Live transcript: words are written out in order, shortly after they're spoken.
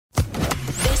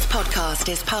podcast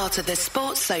is part of the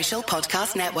Sports Social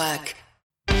Podcast Network.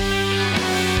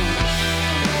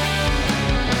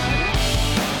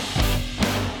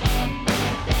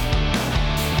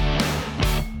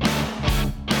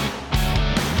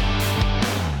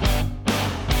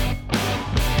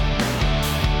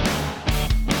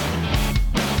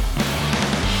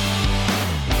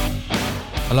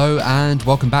 Hello and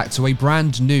welcome back to a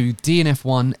brand new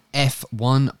DNF1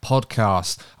 F1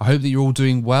 podcast. I hope that you're all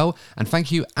doing well and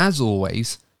thank you as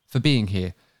always for being here.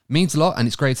 It means a lot and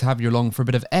it's great to have you along for a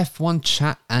bit of F1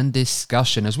 chat and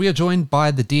discussion. As we are joined by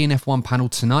the DNF1 panel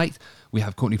tonight, we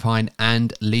have Courtney Pine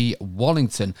and Lee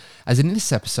Wallington. As in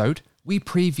this episode, we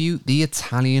preview the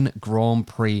Italian Grand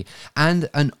Prix and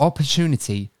an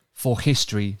opportunity for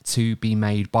history to be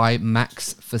made by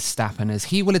Max Verstappen, as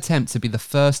he will attempt to be the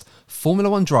first Formula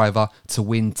One driver to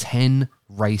win 10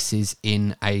 races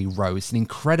in a row. It's an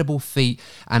incredible feat,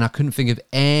 and I couldn't think of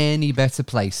any better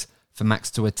place for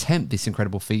Max to attempt this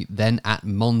incredible feat than at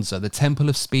Monza, the Temple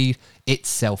of Speed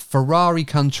itself, Ferrari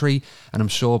country, and I'm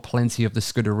sure plenty of the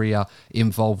Scuderia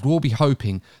involved will be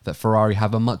hoping that Ferrari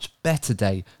have a much better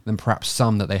day than perhaps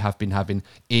some that they have been having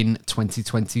in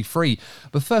 2023.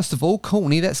 But first of all,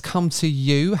 Courtney, let's come to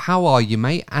you. How are you,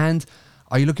 mate? And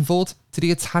are you looking forward to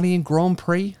the Italian Grand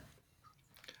Prix?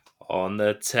 On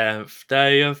the 10th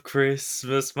day of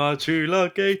Christmas, my true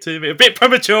love gave to me. A bit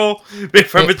premature,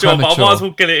 but I might as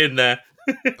well get it in there.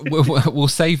 We'll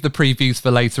save the previews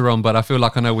for later on, but I feel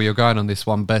like I know where you're going on this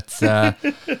one. But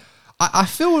I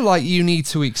feel like you need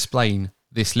to explain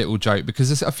this little joke, because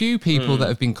there's a few people that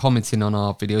have been commenting on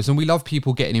our videos, and we love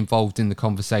people getting involved in the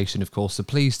conversation, of course, so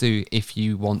please do if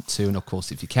you want to, and of course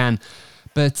if you can.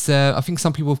 But I think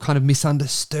some people have kind of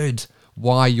misunderstood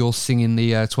why you're singing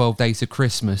the 12 Days of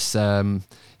Christmas in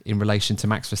relation to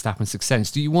Max Verstappen's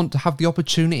success. Do you want to have the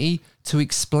opportunity to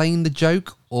explain the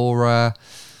joke, or I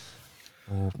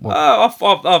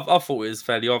thought it was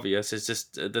fairly obvious. It's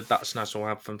just the Dutch national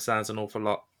anthem sounds an awful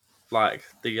lot like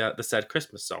the said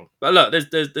Christmas song. But look,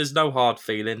 there's no hard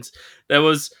feelings. I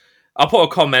put a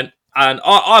comment, and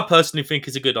I personally think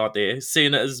it's a good idea,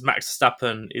 seeing it as Max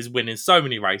Verstappen is winning so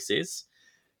many races.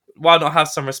 Why not have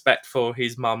some respect for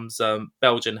his mum's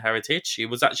Belgian heritage? He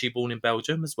was actually born in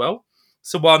Belgium as well.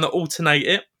 So why not alternate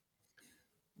it?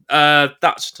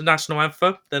 Dutch national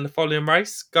anthem, then the following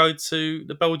race, go to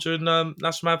the Belgian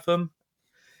national anthem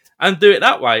and do it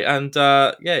that way. And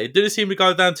it didn't seem to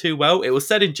go down too well. It was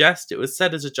said in jest. It was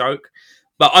said as a joke.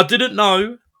 But I didn't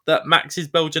know that Max's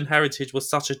Belgian heritage was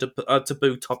such a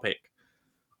taboo topic.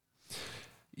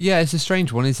 Yeah, it's a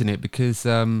strange one, isn't it? Because,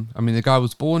 the guy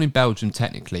was born in Belgium,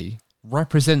 technically,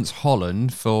 represents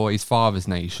Holland for his father's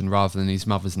nation rather than his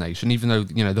mother's nation, even though,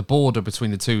 the border between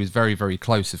the two is very, very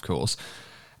close, of course,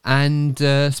 and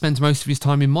spends most of his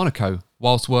time in Monaco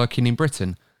whilst working in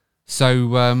Britain.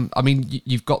 So,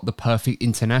 you've got the perfect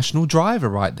international driver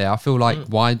right there. I feel like,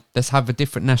 why, let's have a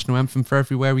different national anthem for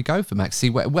everywhere we go for Max. See,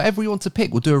 whatever we want to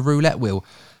pick, we'll do a roulette wheel.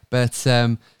 But,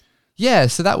 yeah,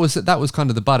 so that was kind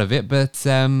of the butt of it, but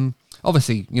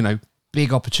obviously,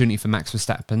 big opportunity for Max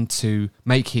Verstappen to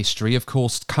make history. Of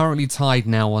course, currently tied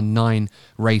now on 9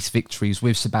 race victories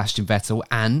with Sebastian Vettel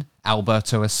and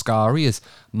Alberto Ascari, as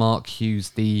Mark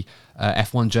Hughes, the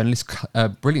F1 journalist,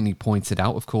 brilliantly pointed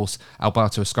out. Of course,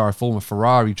 Alberto Ascari, former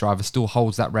Ferrari driver, still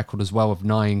holds that record as well of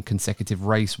 9 consecutive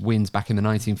race wins back in the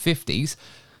 1950s.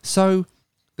 So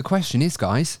the question is,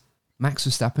 guys, Max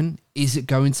Verstappen, is it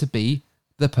going to be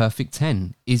the perfect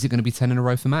 10? Is it going to be 10 in a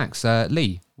row for Max?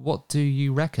 Lee, what do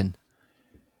you reckon?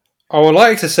 I would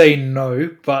like to say no,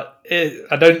 but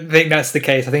I don't think that's the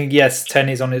case. I think, yes, 10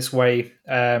 is on its way,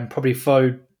 probably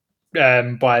followed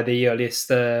by the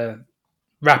earliest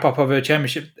wrap-up of a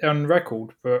championship on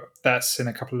record, but that's in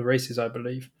a couple of races, I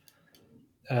believe.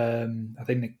 I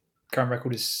think the current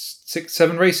record is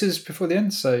 6-7 races before the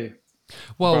end, so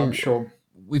I'm sure.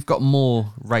 We've got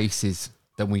more races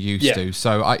than we used to.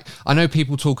 So I know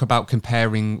people talk about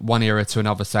comparing one era to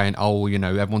another, saying,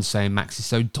 everyone's saying Max is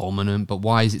so dominant, but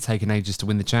why is it taking ages to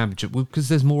win the championship? Well, because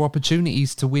there's more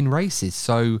opportunities to win races.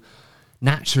 So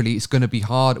naturally, it's going to be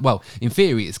hard. Well, in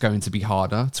theory, it's going to be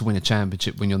harder to win a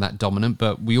championship when you're that dominant,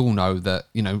 but we all know that,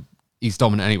 he's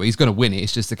dominant anyway. He's going to win it.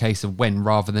 It's just a case of when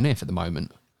rather than if at the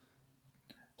moment.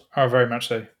 Oh, very much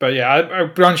so. But yeah,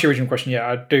 to answer your original question,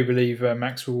 I do believe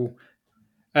Max will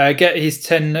get his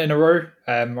 10 in a row.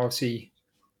 Obviously,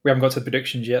 we haven't got to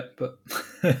predictions yet, but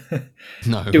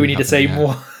no, do we need to say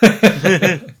more?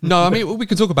 No, we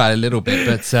can talk about it a little bit,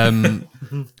 but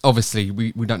obviously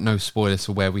we don't know spoilers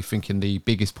for where we're thinking the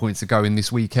biggest points are going this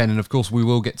weekend, and of course we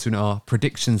will get to our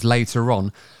predictions later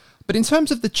on. But in terms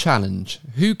of the challenge,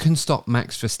 who can stop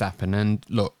Max Verstappen? And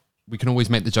look, we can always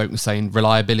make the joke of saying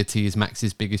reliability is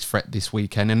Max's biggest threat this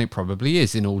weekend, and it probably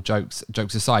is, in all jokes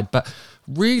aside. But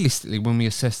realistically, when we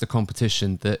assess the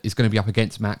competition that is going to be up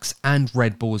against Max and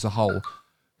Red Bull as a whole,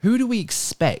 who do we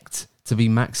expect to be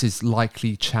Max's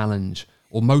likely challenge,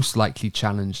 or most likely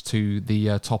challenge to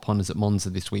the top honours at Monza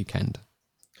this weekend?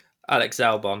 Alex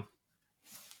Albon.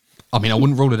 I mean, I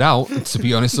wouldn't rule it out, to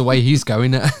be honest, the way he's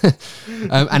going. And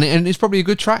it's probably a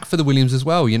good track for the Williams as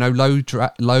well. You know,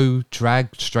 low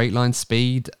drag, straight line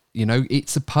speed. You know,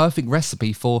 it's a perfect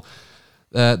recipe for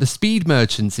the speed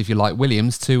merchants, if you like,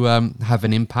 Williams, to have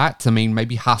an impact. I mean,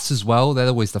 maybe Haas as well. They're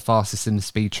always the fastest in the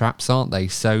speed traps, aren't they?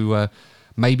 So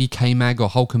maybe K-Mag or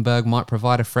Hulkenberg might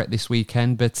provide a threat this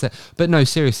weekend. But no,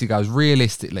 seriously, guys,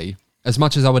 realistically, as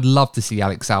much as I would love to see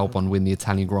Alex Albon win the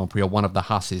Italian Grand Prix or one of the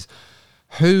Haas's,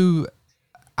 who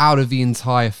out of the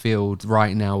entire field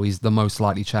right now is the most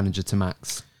likely challenger to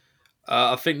Max?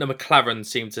 I think the McLaren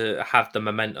seem to have the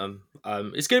momentum.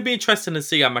 It's going to be interesting to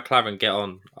see how McLaren get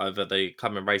on over the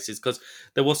coming races, because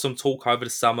there was some talk over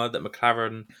the summer that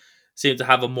McLaren seemed to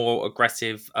have a more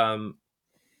aggressive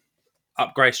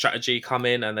upgrade strategy come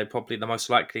in, and they're probably the most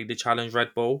likely to challenge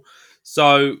Red Bull.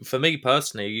 So for me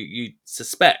personally, you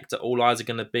suspect that all eyes are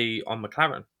going to be on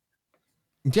McLaren.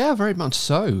 Yeah, very much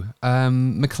so.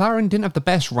 McLaren didn't have the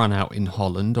best run out in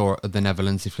Holland, or the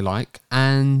Netherlands, if you like.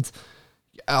 And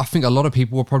I think a lot of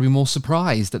people were probably more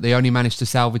surprised that they only managed to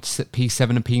salvage P7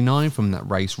 and P9 from that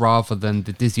race, rather than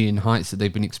the dizzying heights that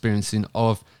they've been experiencing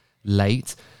of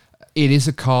late. It is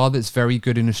a car that's very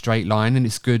good in a straight line, and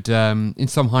it's good in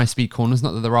some high-speed corners,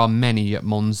 not that there are many at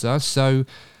Monza. So,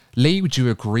 Lee, would you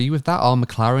agree with that? Are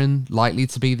McLaren likely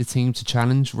to be the team to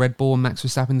challenge Red Bull and Max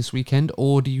Verstappen this weekend,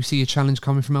 or do you see a challenge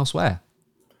coming from elsewhere?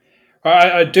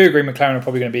 I do agree McLaren are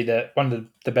probably going to be one of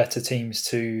the better teams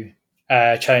to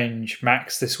challenge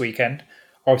Max this weekend.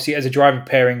 Obviously, as a driver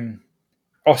pairing,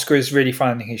 Oscar is really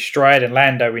finding his stride, and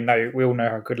Lando, we all know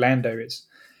how good Lando is.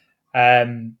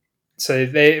 So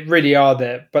they really are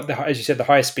there. But as you said, the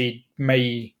high speed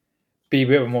may be a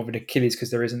bit more of an Achilles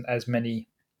because there isn't as many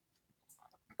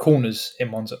corners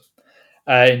in Monza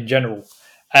in general.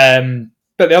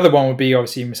 But the other one would be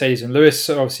obviously Mercedes and Lewis.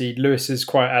 So obviously, Lewis is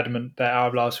quite adamant that out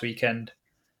of last weekend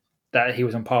that he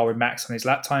was on par with Max on his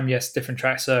lap time. Yes, different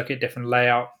track circuit, different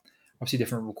layout, obviously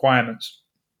different requirements.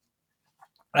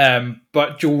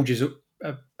 But George is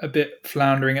a bit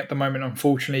floundering at the moment,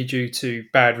 unfortunately, due to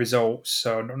bad results.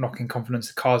 So knocking confidence,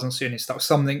 the car's not suiting his stuff.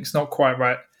 Something's not quite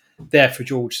right there for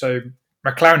George. So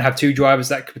McLaren have two drivers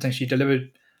that could potentially deliver.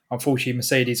 Unfortunately,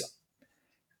 Mercedes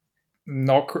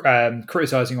not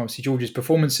criticising obviously George's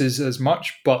performances as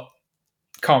much, but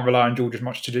can't rely on George as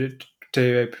much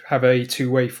to have a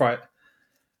two-way fight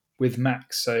with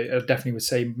Max. So I definitely would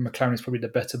say McLaren is probably the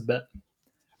better bet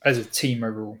as a team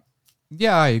overall.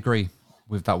 Yeah, I agree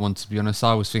with that one, to be honest.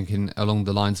 I was thinking along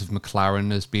the lines of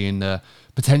McLaren as being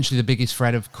potentially the biggest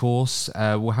threat, of course.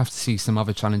 We'll have to see some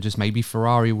other challenges. Maybe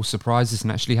Ferrari will surprise us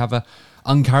and actually have a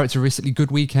uncharacteristically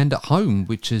good weekend at home,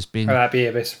 which has been... Oh, that'd be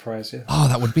a bit surprising. Oh,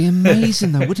 that would be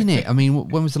amazing though, wouldn't it? I mean,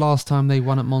 when was the last time they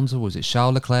won at Monza? Was it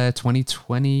Charles Leclerc,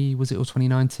 2020, was it, or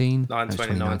 2019?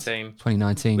 2019.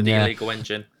 2019, with the yeah. illegal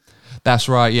engine. That's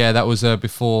right, yeah, that was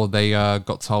before they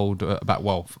got told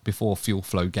before fuel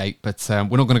flow gate, but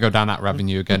we're not going to go down that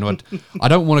avenue again. I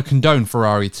don't want to condone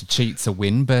Ferrari to cheat to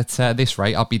win, but at this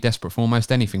rate, I'll be desperate for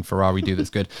almost anything Ferrari do that's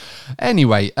good.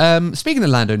 Anyway, speaking of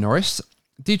Lando Norris,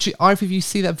 did either of you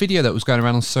see that video that was going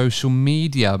around on social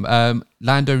media?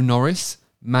 Lando Norris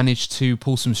managed to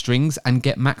pull some strings and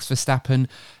get Max Verstappen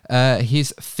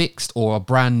his fixed or a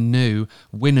brand new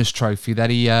winner's trophy that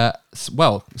he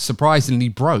surprisingly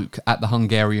broke at the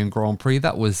Hungarian Grand Prix.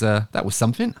 That was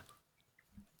something.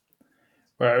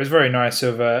 Well, it was very nice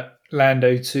of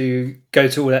Lando to go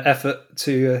to all that effort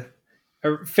to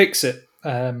fix it.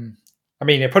 I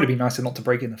mean, it'd probably be nicer not to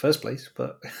break it in the first place,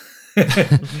 but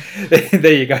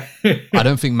there you go. I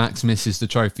don't think Max misses the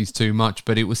trophies too much,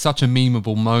 but it was such a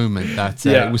memeable moment that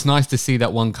it was nice to see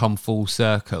that one come full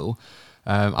circle.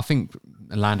 I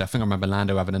remember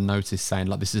Lando having a notice saying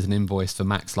like this is an invoice for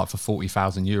Max like for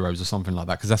 40,000 euros or something like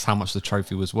that, because that's how much the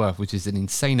trophy was worth, which is an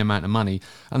insane amount of money,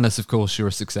 unless of course you're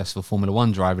a successful Formula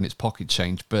One driver and it's pocket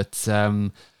change. But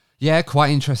yeah, quite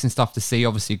interesting stuff to see.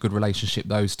 Obviously a good relationship,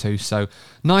 those two, so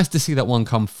nice to see that one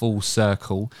come full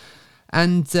circle.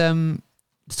 And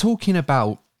talking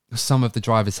about some of the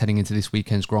drivers heading into this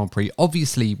weekend's Grand Prix,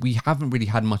 obviously we haven't really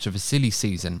had much of a silly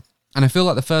season. And I feel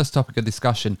like the first topic of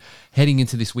discussion heading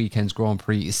into this weekend's Grand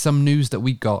Prix is some news that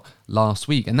we got last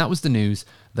week. And that was the news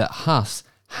that Haas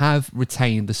have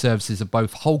retained the services of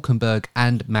both Hulkenberg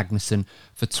and Magnussen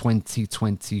for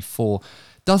 2024.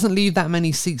 doesn't leave that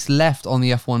many seats left on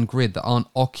the F1 grid that aren't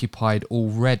occupied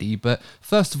already. But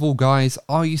first of all, guys,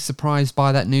 are you surprised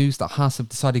by that news that Haas have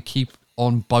decided to keep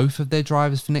on both of their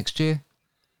drivers for next year?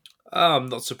 I'm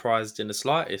not surprised in the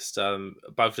slightest.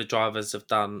 Both the drivers have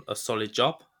done a solid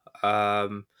job.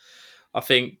 I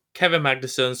think Kevin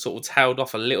Magnussen sort of tailed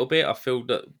off a little bit. I feel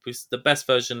that the best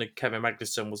version of Kevin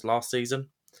Magnussen was last season.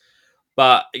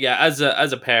 But yeah, as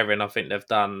a pairing, I think they've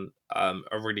done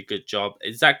a really good job.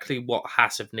 Exactly what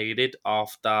Haas have needed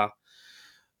after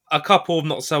a couple of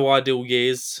not so ideal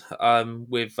years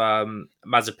with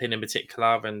Mazepin in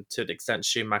particular, and to an extent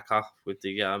Schumacher with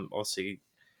the obviously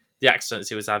the accidents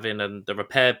he was having and the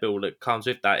repair bill that comes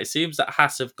with that. It seems that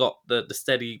Haas have got the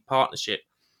steady partnership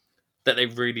that they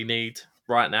really need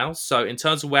right now. So in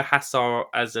terms of where Haas are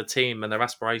as a team and their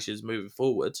aspirations moving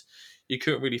forward, you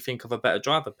couldn't really think of a better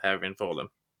driver pairing for them.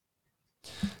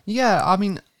 Yeah, I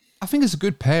mean, I think it's a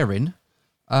good pairing.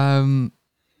 I'm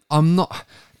not.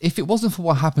 If it wasn't for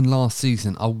what happened last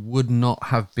season, I would not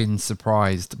have been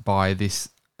surprised by this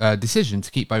decision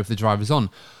to keep both the drivers on.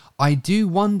 I do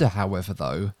wonder, however,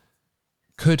 though,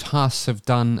 could Haas have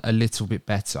done a little bit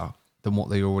better than what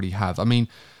they already have? I mean,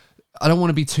 I don't want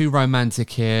to be too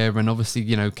romantic here, and obviously,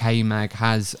 K-Mag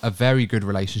has a very good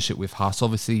relationship with Haas.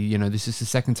 Obviously, this is the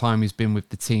second time he's been with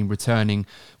the team, returning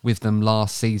with them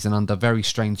last season under very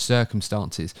strange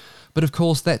circumstances. But of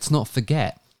course, let's not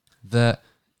forget that,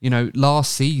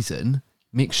 last season,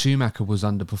 Mick Schumacher was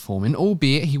underperforming,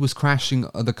 albeit he was crashing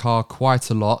the car quite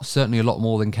a lot, certainly a lot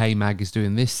more than K-Mag is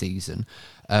doing this season,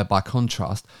 by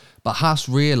contrast. But Haas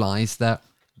realised that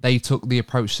they took the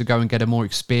approach to go and get a more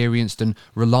experienced and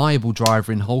reliable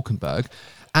driver in Hülkenberg.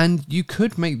 And you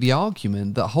could make the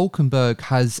argument that Hülkenberg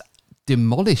has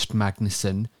demolished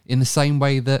Magnussen in the same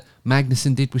way that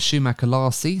Magnussen did with Schumacher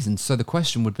last season. So the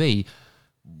question would be,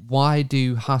 why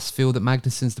do Haas feel that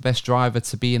Magnussen's the best driver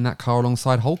to be in that car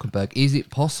alongside Hülkenberg? Is it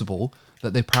possible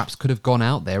that they perhaps could have gone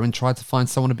out there and tried to find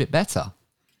someone a bit better?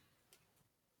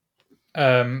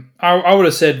 I would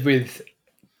have said with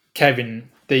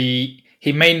Kevin,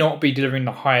 he may not be delivering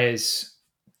the highs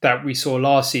that we saw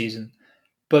last season,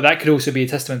 but that could also be a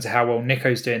testament to how well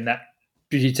Nico's doing. That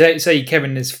did you say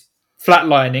Kevin is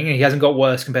flatlining and he hasn't got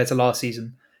worse compared to last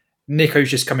season? Nico's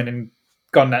just come in and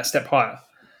gone that step higher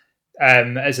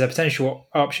as a potential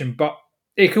option, but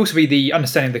it could also be the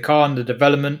understanding of the car and the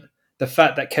development, the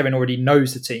fact that Kevin already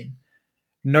knows the team,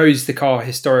 knows the car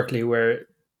historically where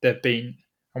they've been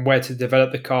and where to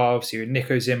develop the car. Obviously, with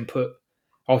Nico's input.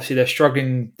 Obviously, they're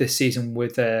struggling this season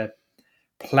with their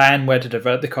plan where to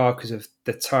develop the car because of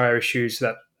the tyre issues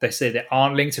that they say they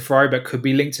aren't linked to Ferrari but could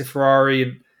be linked to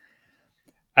Ferrari.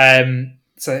 And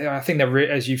so I think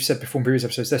they're, as you've said before in previous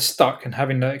episodes, they're stuck, and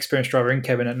having an experienced driver in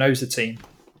Kevin that knows the team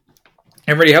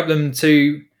and really help them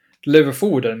to deliver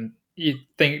forward. And you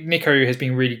think Nico has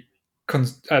been really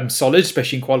solid,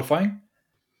 especially in qualifying.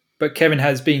 But Kevin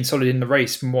has been solid in the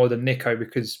race more than Nico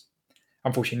because,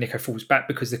 unfortunately, Nico falls back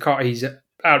because the car he's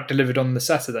out delivered on the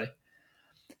Saturday,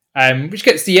 which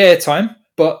gets the airtime.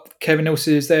 But Kevin also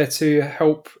is there to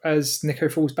help as Nico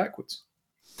falls backwards.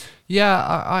 Yeah,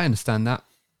 I understand that.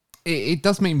 It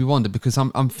does make me wonder because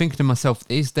I'm thinking to myself,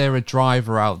 is there a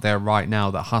driver out there right now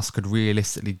that Haas could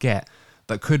realistically get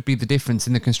that could be the difference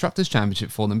in the Constructors' Championship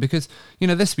for them? Because,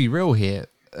 let's be real here.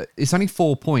 It's only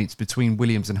 4 points between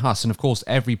Williams and Haas. And of course,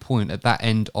 every point at that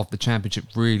end of the championship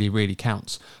really, really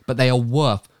counts. But they are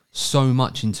worth so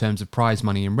much in terms of prize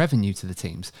money and revenue to the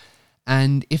teams.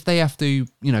 And if they have to,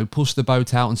 push the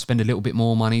boat out and spend a little bit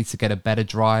more money to get a better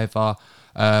driver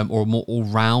or a more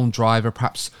all-round driver,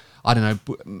 perhaps, I don't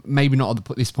know, maybe not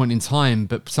at this point in time,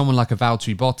 but someone like a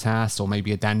Valtteri Bottas or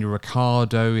maybe a Daniel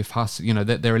Ricciardo, if Haas,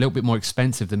 they're a little bit more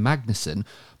expensive than Magnussen,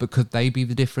 but could they be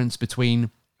the difference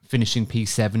between finishing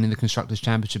P7 in the Constructors'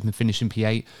 Championship and finishing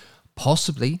P8?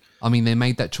 Possibly. I mean, they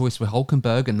made that choice with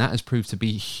Hülkenberg, and that has proved to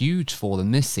be huge for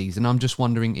them this season. I'm just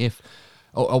wondering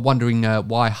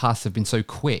why Haas have been so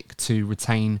quick to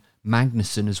retain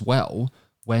Magnussen as well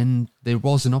when there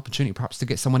was an opportunity perhaps to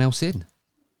get someone else in.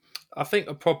 I think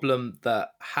a problem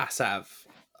that Haas have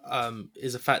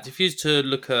is the fact if you used to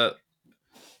look at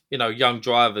young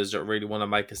drivers that really want to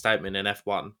make a statement in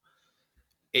F1,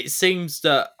 it seems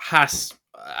that Haas,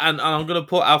 and I'm going to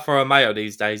put Alfa Romeo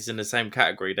these days in the same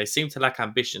category, they seem to lack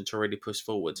ambition to really push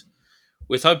forward.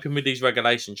 We're hoping with these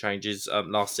regulation changes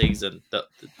last season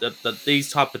that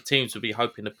these type of teams would be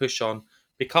hoping to push on,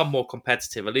 become more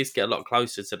competitive, at least get a lot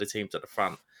closer to the teams at the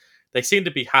front. They seem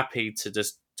to be happy to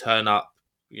just turn up,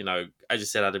 as you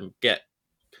said, Adam, get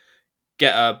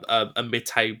a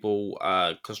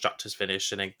mid-table constructors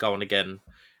finish and then go on again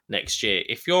next year.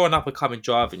 If you're an up and coming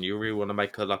driver and you really want to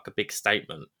make a big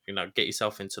statement, get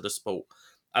yourself into the sport,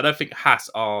 I don't think Haas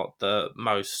are the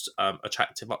most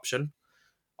attractive option.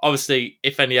 Obviously,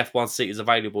 if any F1 seat is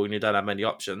available and you don't have many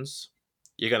options,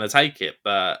 you're going to take it.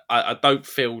 But I don't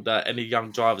feel that any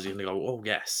young drivers are going to go, oh,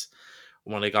 yes,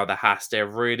 I want to go to Haas. They're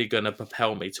really going to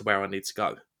propel me to where I need to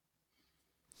go.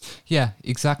 Yeah,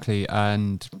 exactly.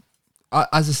 And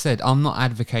as I said, I'm not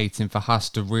advocating for Haas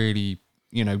to really,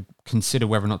 consider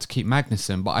whether or not to keep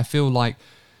Magnussen. But I feel like,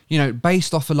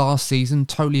 based off of last season,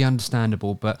 totally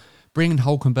understandable. But bringing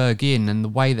Hulkenberg in and the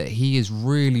way that he has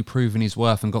really proven his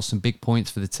worth and got some big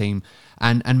points for the team.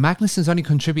 And Magnussen's only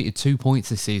contributed 2 points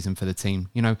this season for the team.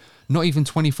 Not even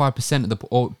 25% of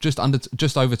or just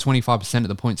over 25% of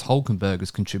the points Hulkenberg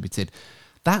has contributed.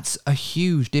 That's a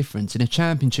huge difference in a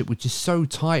championship which is so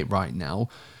tight right now.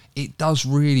 It does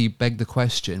really beg the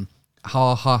question, how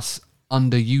are Haas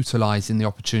underutilising the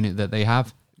opportunity that they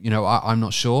have? I'm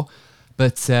not sure.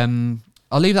 But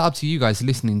I'll leave that up to you guys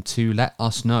listening to let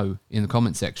us know in the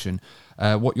comment section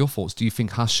what your thoughts. Do you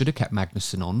think Haas should have kept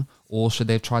Magnussen on, or should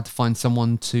they have tried to find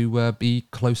someone to be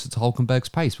closer to Hulkenberg's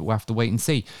pace? But we'll have to wait and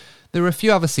see. There are a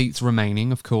few other seats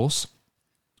remaining, of course.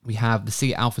 We have the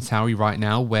seat at AlphaTauri right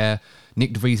now, where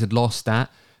Nick De Vries had lost that.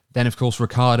 Then, of course,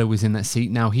 Ricciardo was in that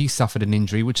seat. Now he suffered an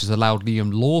injury, which has allowed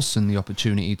Liam Lawson the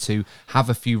opportunity to have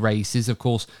a few races. Of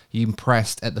course, he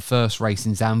impressed at the first race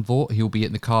in Zandvoort. He'll be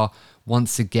in the car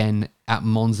once again at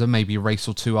Monza, maybe a race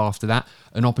or two after that.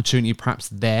 An opportunity perhaps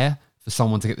there for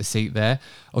someone to get the seat there.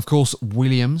 Of course,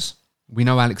 Williams. We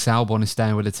know Alex Albon is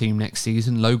staying with the team next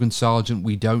season. Logan Sargent,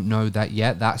 we don't know that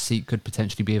yet. That seat could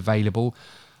potentially be available.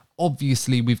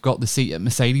 Obviously, we've got the seat at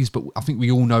Mercedes, but I think we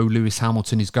all know Lewis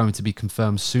Hamilton is going to be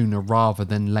confirmed sooner rather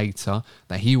than later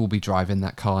that he will be driving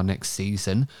that car next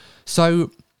season.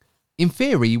 So, in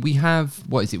theory, we have,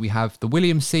 we have the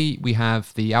Williams seat, we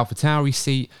have the AlphaTauri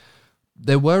seat.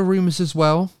 There were rumours as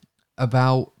well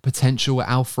about potential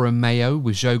Alfa Romeo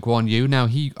with Zhou Guanyu. Now,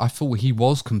 I thought he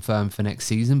was confirmed for next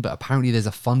season, but apparently there's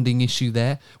a funding issue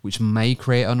there, which may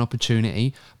create an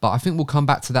opportunity. But I think we'll come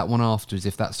back to that one afterwards,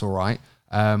 if that's all right.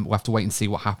 We'll have to wait and see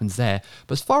what happens there.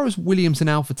 But as far as Williams and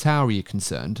AlphaTauri are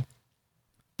concerned,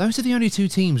 those are the only two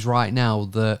teams right now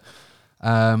that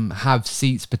have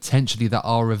seats potentially that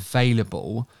are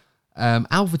available.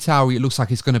 AlphaTauri, it looks like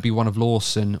it's going to be one of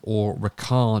Lawson or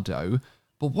Ricciardo.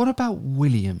 But what about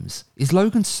Williams? Is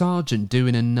Logan Sargent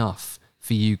doing enough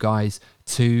for you guys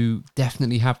to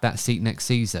definitely have that seat next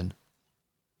season?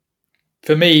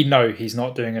 For me, no, he's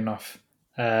not doing enough.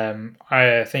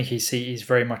 I think his seat is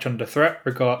very much under threat,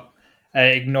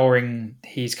 ignoring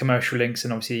his commercial links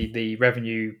and obviously the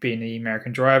revenue being the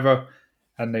American driver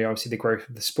and obviously the growth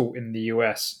of the sport in the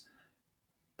US.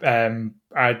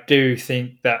 I do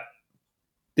think that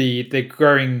the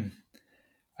growing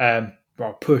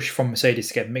push from Mercedes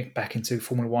to get Mick back into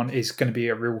Formula One is going to be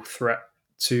a real threat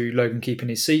to Logan keeping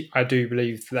his seat. I do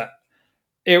believe that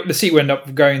the seat will end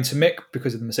up going to Mick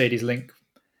because of the Mercedes link,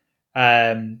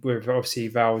 with obviously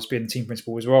Val's being the team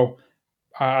principal as well.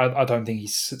 I don't think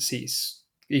he's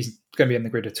going to be on the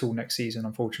grid at all next season,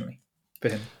 unfortunately, for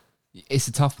him. It's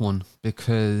a tough one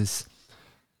because,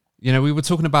 we were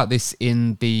talking about this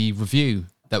in the review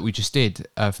that we just did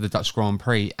for the Dutch Grand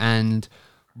Prix, and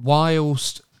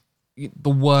whilst the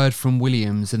word from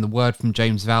Williams and the word from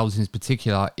James Vowles in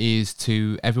particular is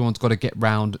to everyone's got to get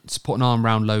round, put an arm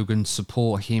around Logan,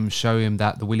 support him, show him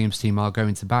that the Williams team are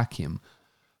going to back him.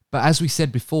 But as we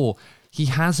said before, he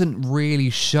hasn't really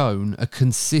shown a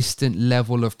consistent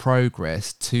level of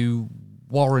progress to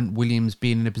warrant Williams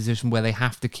being in a position where they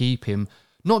have to keep him,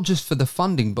 not just for the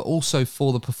funding, but also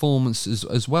for the performance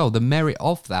as well, the merit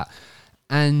of that.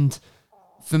 And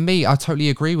for me, I totally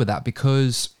agree with that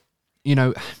because,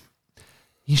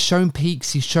 he's shown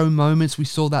peaks, he's shown moments. We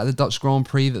saw that at the Dutch Grand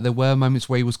Prix, that there were moments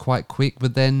where he was quite quick,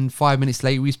 but then 5 minutes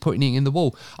later, he's putting it in the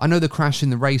wall. I know the crash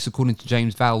in the race, according to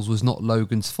James Vowles, was not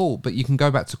Logan's fault, but you can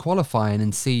go back to qualifying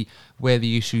and see where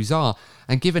the issues are.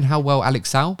 And given how well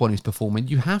Alex Albon is performing,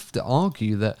 you have to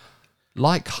argue that,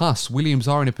 like Haas, Williams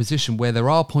are in a position where there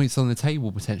are points on the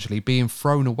table potentially being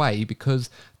thrown away because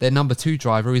their number 2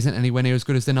 driver isn't anywhere near as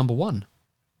good as their number 1.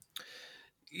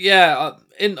 Yeah,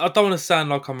 I don't want to sound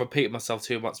like I'm repeating myself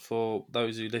too much for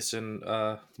those who listen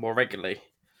more regularly,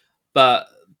 but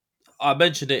I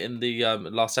mentioned it in the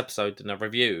last episode in a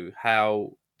review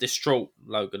how distraught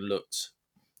Logan looked.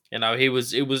 He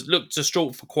was looked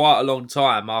distraught for quite a long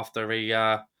time after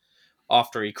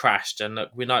he crashed, and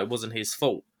look, we know it wasn't his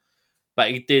fault,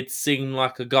 but he did seem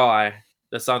like a guy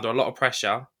that's under a lot of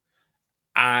pressure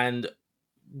and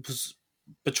was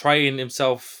portraying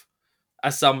himself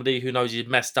as somebody who knows he'd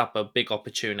messed up a big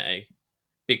opportunity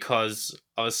because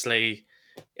obviously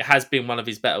it has been one of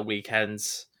his better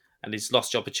weekends and he's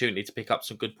lost the opportunity to pick up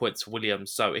some good points for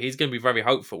Williams. So he's going to be very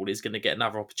hopeful he's going to get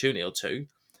another opportunity or two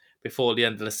before the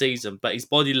end of the season. But his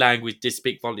body language did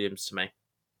speak volumes to me.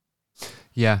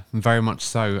 Yeah, very much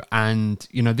so. And,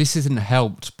 this isn't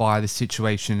helped by the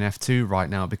situation in F2 right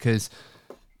now, because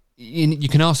you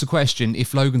can ask the question,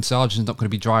 if Logan Sargent's not going to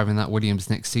be driving that Williams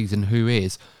next season, who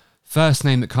is? First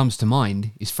name that comes to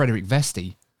mind is Frederick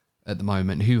Vesti at the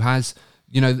moment, who has,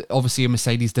 obviously a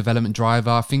Mercedes development driver,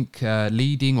 I think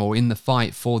leading or in the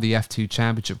fight for the F2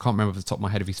 championship. Can't remember off the top of my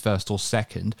head if he's first or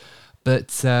second.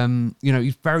 But,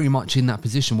 he's very much in that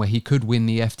position where he could win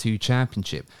the F2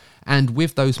 championship. And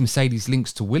with those Mercedes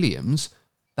links to Williams,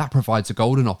 that provides a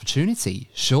golden opportunity,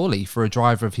 surely, for a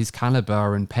driver of his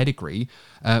calibre and pedigree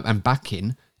and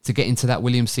backing to get into that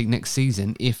Williams seat next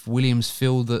season if Williams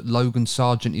feel that Logan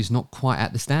Sargent is not quite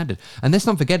at the standard. And let's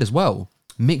not forget as well,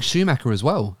 Mick Schumacher as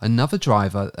well, another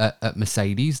driver at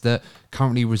Mercedes that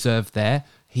currently reserved there.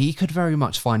 He could very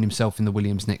much find himself in the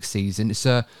Williams next season.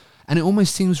 And it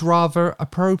almost seems rather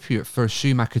appropriate for a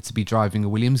Schumacher to be driving a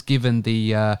Williams, given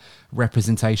the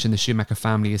representation the Schumacher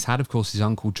family has had. Of course, his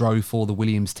uncle drove for the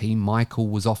Williams team. Michael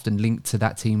was often linked to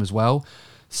that team as well,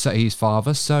 so his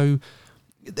father. So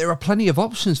there are plenty of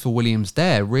options for Williams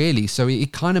there, really. So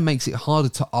it kind of makes it harder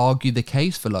to argue the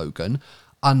case for Logan,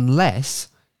 unless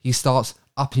he starts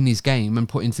upping his game and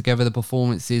putting together the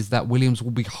performances that Williams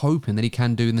will be hoping that he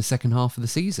can do in the second half of the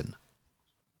season.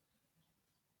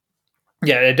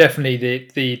 Yeah, definitely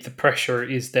the pressure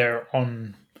is there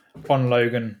on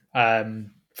Logan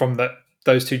from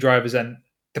those two drivers, and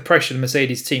the pressure the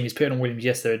Mercedes team is putting on Williams.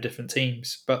 Yes, there are different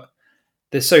teams, but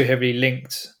they're so heavily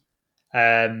linked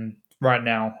right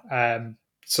now.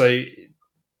 So,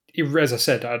 as I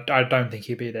said, I don't think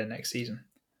he'll be there next season.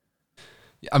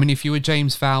 I mean, if you were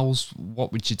James Vowles,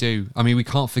 what would you do? I mean, we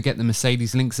can't forget the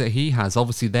Mercedes links that he has.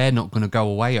 Obviously, they're not going to go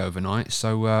away overnight.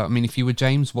 So, I mean, if you were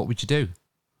James, what would you do?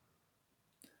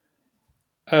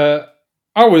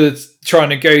 I would try and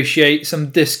negotiate some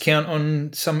discount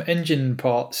on some engine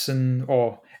parts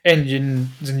or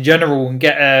engines in general and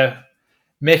get a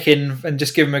Mick in and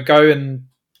just give him a go. And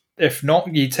if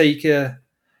not, you take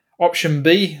option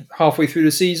B halfway through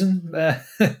the season.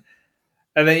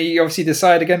 And then you obviously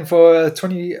decide again for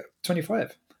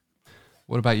 2025.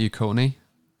 What about you, Courtney?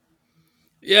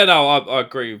 Yeah, no, I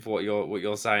agree with what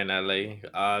you're saying, Ellie.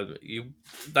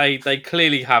 They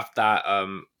clearly have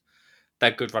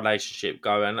that good relationship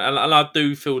going, and I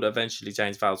do feel that eventually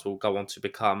James Vowles will go on to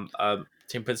become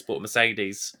team principal at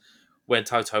Mercedes when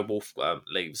Toto Wolff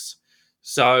leaves.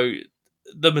 So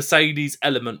the Mercedes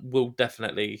element will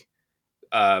definitely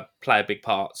play a big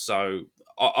part. So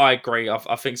I agree.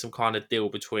 I think some kind of deal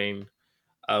between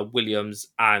Williams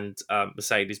and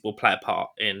Mercedes will play a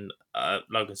part in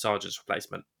Logan Sargent's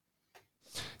replacement.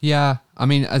 Yeah, I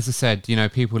mean, as I said,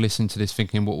 people listen to this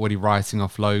thinking, what are he writing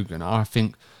off Logan? I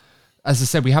think, as I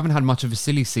said, we haven't had much of a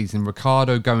silly season.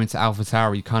 Ricardo going to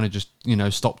AlphaTauri kind of just,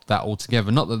 stopped that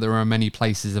altogether. Not that there are many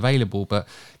places available, but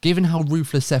given how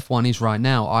ruthless F1 is right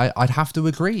now, I'd have to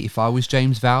agree. If I was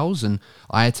James Vowles and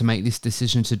I had to make this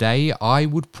decision today, I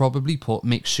would probably put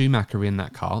Mick Schumacher in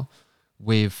that car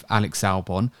with Alex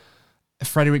Albon.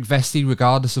 Frederick Vesti,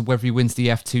 regardless of whether he wins the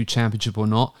F2 championship or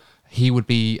not,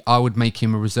 I would make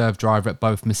him a reserve driver at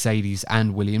both Mercedes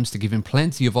and Williams to give him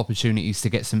plenty of opportunities to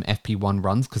get some FP1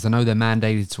 runs, because I know they're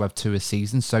mandated to have 2 a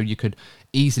season, so you could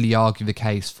easily argue the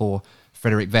case for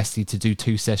Frederick Vesti to do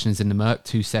 2 sessions in the Merc,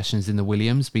 2 sessions in the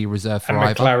Williams, be reserved for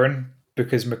either. McLaren,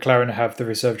 because McLaren have the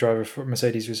reserve driver for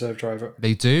Mercedes reserve driver.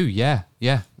 They do, yeah.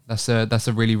 That's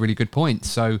a really, really good point.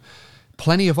 So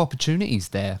plenty of opportunities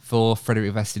there for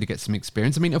Frederick Vesti to get some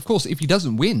experience. I mean, of course, if he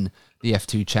doesn't win the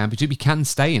F2 championship, he can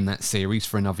stay in that series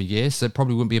for another year, so it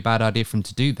probably wouldn't be a bad idea for him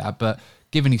to do that. But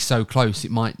given he's so close,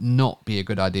 it might not be a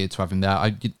good idea to have him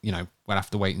there. We'll have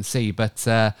to wait and see. But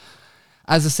as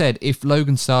I said, if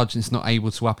Logan Sargent's not able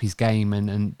to up his game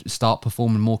and start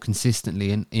performing more consistently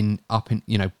dragging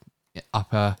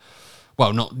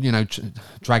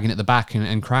at the back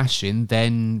and crashing,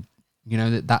 then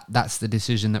that's the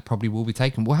decision that probably will be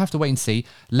taken. We'll have to wait and see.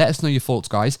 Let us know your thoughts,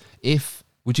 guys.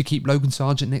 Would you keep Logan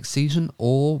Sargent next season,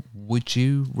 or would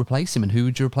you replace him, and who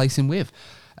would you replace him with?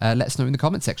 Let us know in the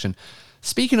comment section.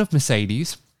 Speaking of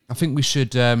Mercedes, I think we should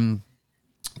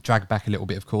drag back a little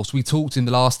bit, of course. We talked in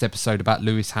the last episode about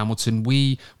Lewis Hamilton.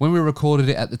 When we recorded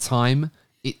it at the time,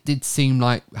 it did seem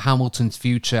like Hamilton's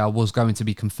future was going to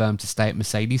be confirmed to stay at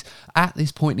Mercedes. At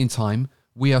this point in time,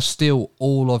 we are still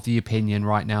all of the opinion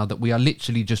right now that we are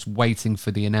literally just waiting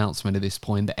for the announcement at this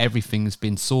point, that everything's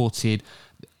been sorted.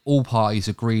 all parties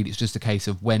agreed it's just a case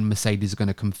of when Mercedes are going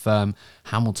to confirm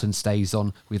Hamilton stays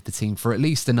on with the team for at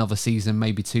least another season,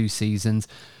 maybe 2 seasons.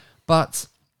 But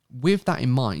with that in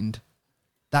mind,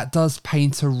 that does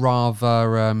paint a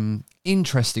rather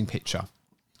interesting picture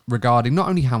regarding not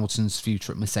only Hamilton's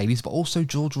future at Mercedes, but also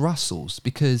George Russell's.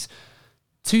 Because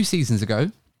 2 seasons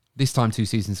ago,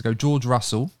 George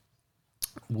Russell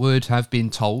would have been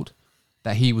told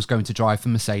that he was going to drive for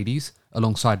Mercedes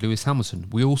alongside Lewis Hamilton.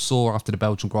 We all saw after the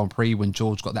Belgian Grand Prix when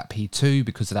George got that P2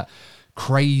 because of that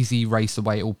crazy race, the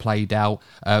way it all played out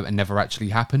and never actually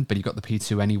happened, but he got the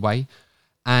P2 anyway.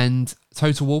 And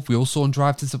Toto Wolff, we all saw on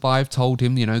Drive to Survive, told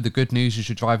him, the good news is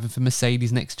you're driving for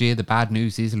Mercedes next year. The bad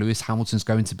news is Lewis Hamilton's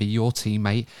going to be your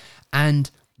teammate.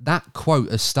 And that quote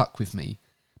has stuck with me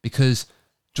because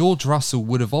George Russell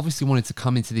would have obviously wanted to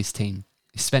come into this team.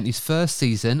 He spent his first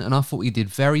season, and I thought he did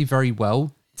very, very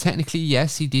well. Technically,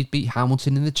 yes, he did beat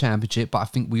Hamilton in the championship, but I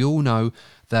think we all know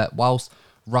that whilst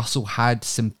Russell had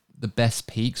the best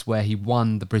peaks where he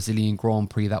won the Brazilian Grand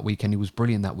Prix that weekend, he was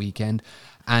brilliant that weekend,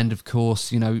 and of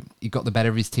course, he got the better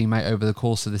of his teammate over the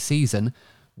course of the season.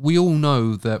 We all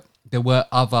know that there were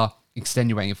other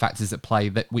extenuating factors at play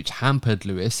which hampered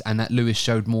Lewis, and that Lewis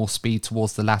showed more speed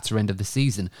towards the latter end of the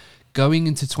season. Going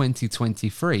into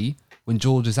 2023, when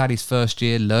George has had his first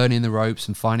year learning the ropes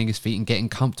and finding his feet and getting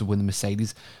comfortable in the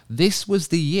Mercedes, this was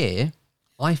the year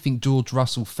I think George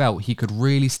Russell felt he could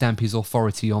really stamp his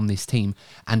authority on this team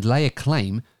and lay a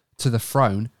claim to the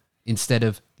throne instead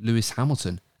of Lewis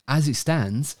Hamilton. As it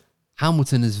stands,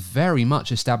 Hamilton has very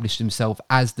much established himself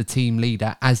as the team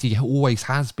leader, as he always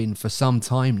has been for some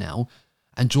time now,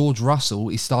 and George Russell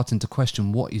is starting to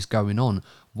question what is going on.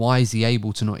 Why is he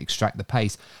able to not extract the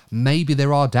pace? Maybe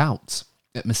there are doubts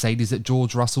at Mercedes that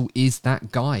George Russell is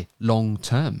that guy long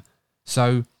term.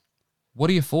 So what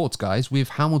are your thoughts, guys? With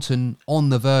Hamilton on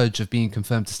the verge of being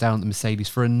confirmed to stay on the Mercedes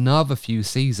for another few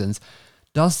seasons,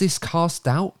 does this cast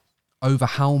doubt over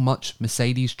how much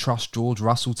Mercedes trust George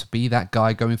Russell to be that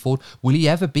guy going forward? Will he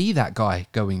ever be that guy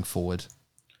going forward?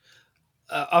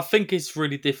 I think it's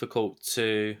really difficult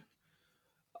to...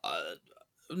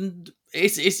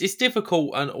 It's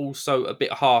difficult and also a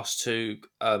bit harsh to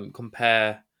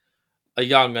compare a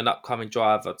young and upcoming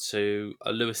driver to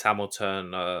a Lewis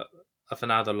Hamilton, a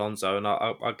Fernando Alonso, and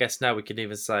I guess now we can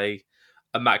even say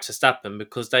a Max Verstappen,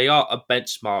 because they are a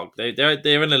benchmark.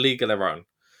 They're in a league of their own.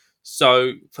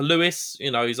 So for Lewis,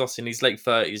 he's obviously in his late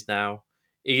 30s now.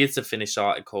 He is a finished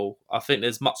article. I think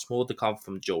there's much more to come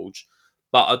from George,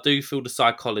 but I do feel the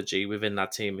psychology within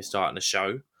that team is starting to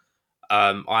show.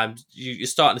 You're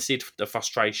starting to see the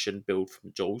frustration build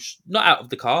from George, not out of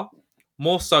the car,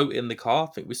 more so in the car.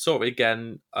 I think we saw it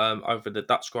again over the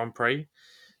Dutch Grand Prix.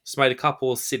 He's made a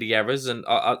couple of silly errors, and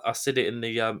I said it in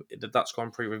the Dutch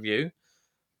Grand Prix review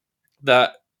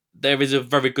that there is a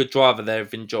very good driver there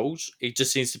in George. He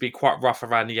just seems to be quite rough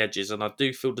around the edges, and I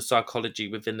do feel the psychology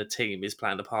within the team is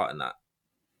playing a part in that.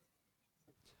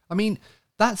 I mean,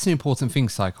 that's an important thing,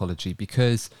 psychology,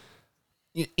 because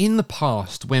in the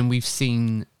past, when we've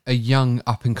seen a young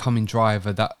up-and-coming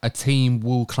driver that a team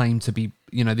will claim to be,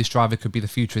 this driver could be the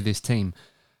future of this team,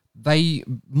 they,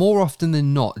 more often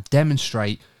than not,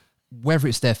 demonstrate, whether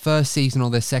it's their first season or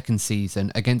their second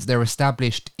season, against their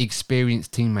established,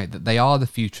 experienced teammate, that they are the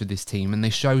future of this team, and they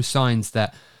show signs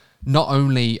that not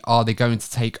only are they going to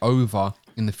take over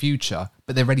in the future,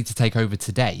 but they're ready to take over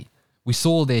today. We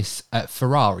saw this at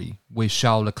Ferrari with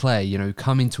Charles Leclerc,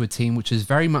 come into a team which is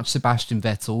very much Sebastian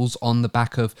Vettel's on the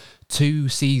back of 2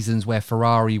 seasons where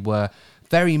Ferrari were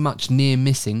very much near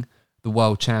missing the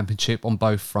World Championship on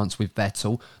both fronts with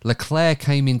Vettel. Leclerc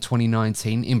came in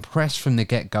 2019, impressed from the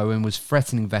get-go and was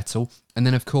threatening Vettel, and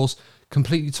then, of course,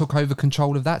 completely took over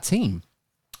control of that team.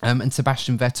 And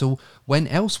Sebastian Vettel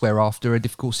went elsewhere after a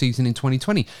difficult season in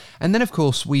 2020. And then, of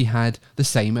course, we had the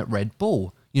same at Red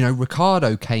Bull.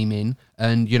 Ricciardo came in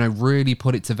and, really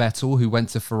put it to Vettel, who went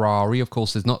to Ferrari. Of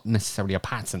course, there's not necessarily a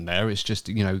pattern there. It's just,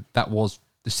 that was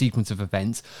the sequence of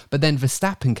events. But then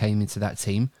Verstappen came into that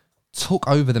team, took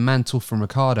over the mantle from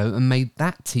Ricciardo and made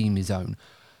that team his own.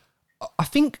 I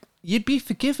think you'd be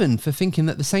forgiven for thinking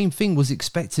that the same thing was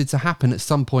expected to happen at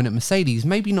some point at Mercedes.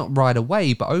 Maybe not right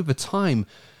away, but over time,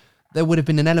 there would have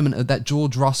been an element of that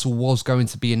George Russell was going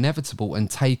to be inevitable and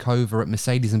take over at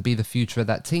Mercedes and be the future of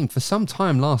that team. For some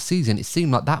time last season, it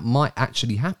seemed like that might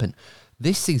actually happen.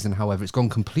 This season, however, it's gone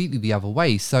completely the other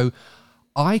way. So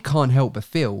I can't help but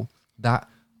feel that,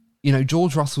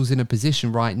 George Russell's in a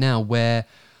position right now where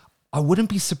I wouldn't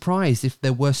be surprised if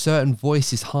there were certain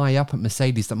voices high up at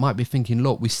Mercedes that might be thinking,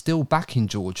 look, we're still backing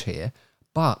George here,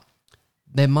 but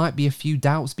there might be a few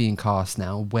doubts being cast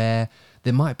now where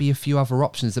there might be a few other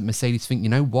options that Mercedes think, you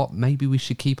know what, maybe we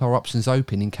should keep our options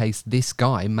open in case this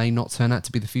guy may not turn out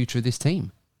to be the future of this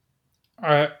team.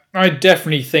 I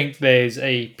definitely think there's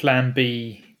a plan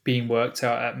B being worked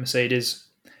out at Mercedes.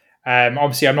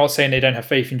 Obviously, I'm not saying they don't have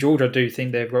faith in George. I do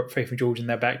think they've got faith in George and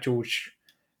they're back George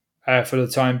for the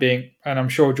time being, and I'm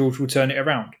sure George will turn it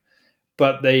around.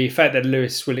 But the fact that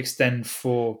Lewis will extend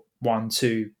for 1,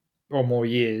 2 or more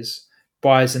years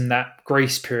buys them that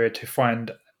grace period to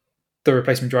find the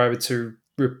replacement driver to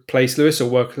replace Lewis or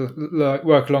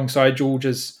work alongside George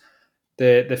as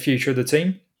the future of the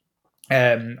team.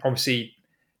 Obviously,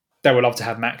 they would love to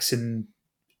have Max in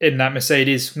that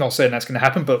Mercedes. Not saying that's going to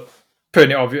happen, but putting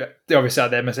the obvious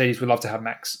out there, Mercedes would love to have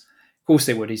Max. Of course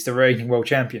they would. He's the reigning world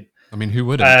champion. I mean, who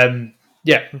wouldn't?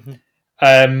 Yeah.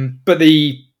 But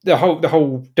the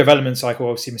whole development cycle,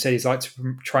 obviously, Mercedes like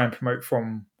to try and promote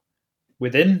from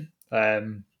within.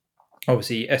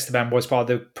 Obviously, Esteban was part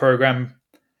of the program.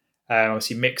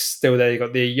 Obviously, Mick's still there. You've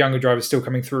got the younger drivers still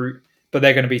coming through, but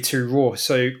they're going to be too raw.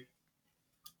 So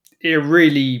it'll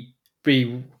really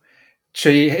be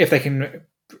if they can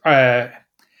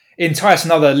entice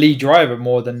another lead driver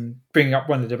more than bringing up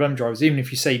one of the development drivers. Even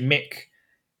if you say Mick,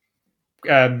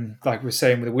 like we're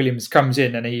saying with the Williams, comes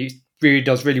in and he really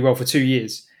does really well for 2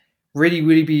 years,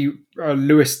 really be a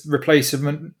Lewis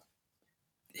replacement.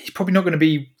 He's probably not going to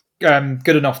be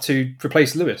good enough to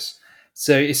replace Lewis.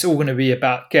 So it's all going to be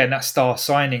about getting that star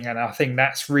signing, and I think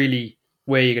that's really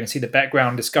where you're going to see the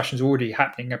background discussions already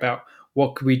happening about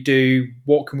what can we do,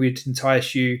 what can we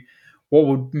entice you, what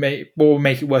would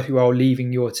make it worth your while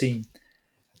leaving your team.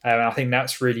 And I think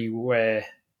that's really where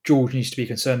George needs to be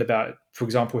concerned about. For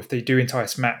example, if they do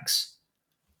entice Max,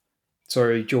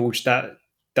 sorry George,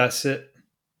 that's it.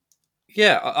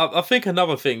 Yeah, I think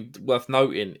another thing worth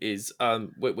noting is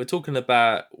we're talking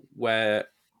about where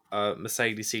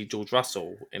Mercedes see George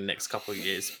Russell in the next couple of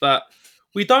years, but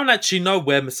we don't actually know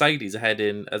where Mercedes are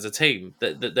heading as a team.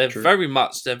 They're very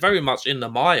much in the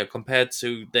mire compared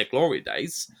to their glory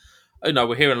days. You know,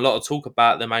 we're hearing a lot of talk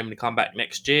about them aiming to come back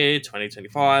next year,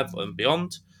 2025 and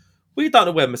beyond. We don't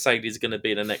know where Mercedes is going to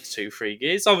be in the next 2-3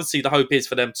 years. Obviously, the hope is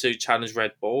for them to challenge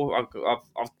Red Bull.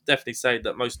 I've definitely said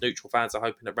that most neutral fans are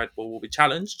hoping that Red Bull will be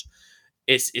challenged.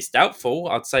 It's doubtful,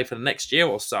 I'd say, for the next year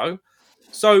or so.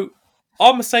 So,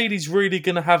 are Mercedes really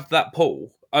going to have that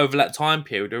pull over that time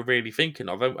period we're really thinking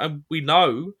of? And we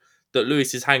know that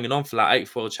Lewis is hanging on for that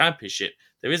 8th World Championship.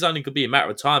 There is only going to be a matter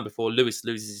of time before Lewis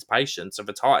loses his patience and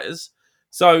retires.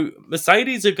 So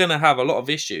Mercedes are going to have a lot of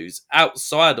issues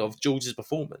outside of George's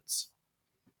performance.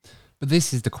 But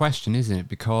this is the question, isn't it?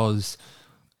 Because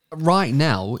right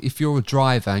now, if you're a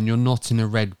driver and you're not in a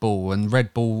Red Bull, and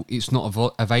Red Bull it's not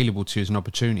available to you as an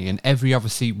opportunity, and every other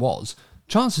seat was,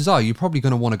 chances are you're probably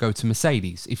going to want to go to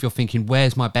Mercedes. If you're thinking,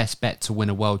 where's my best bet to win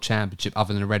a world championship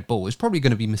other than a Red Bull, it's probably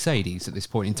going to be Mercedes at this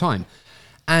point in time.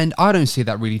 And I don't see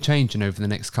that really changing over the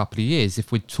next couple of years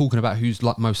if we're talking about who's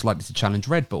most likely to challenge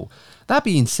Red Bull. That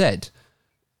being said,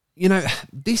 you know,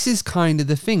 this is kind of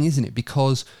the thing, isn't it?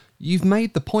 Because you've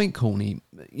made the point, Corny,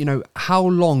 you know, how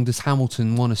long does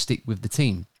Hamilton want to stick with the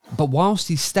team? But whilst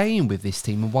he's staying with this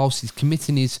team and whilst he's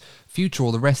committing his future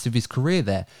or the rest of his career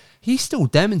there, he's still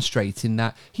demonstrating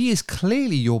that he is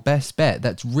clearly your best bet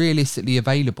that's realistically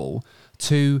available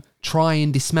to try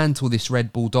and dismantle this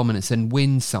Red Bull dominance and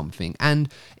win something.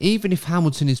 And even if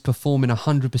Hamilton is performing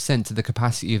 100% to the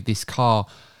capacity of this car,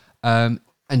 and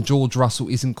George Russell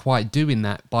isn't quite doing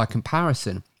that by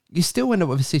comparison, you still end up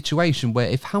with a situation where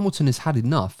if Hamilton has had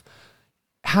enough,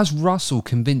 has Russell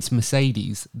convinced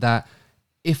Mercedes that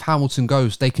if Hamilton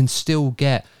goes, they can still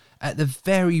get, at the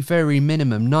very, very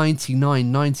minimum,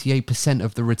 99, 98%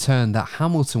 of the return that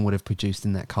Hamilton would have produced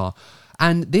in that car?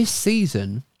 And this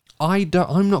season, I'm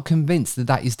not convinced that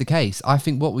that is the case. I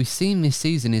think what we've seen this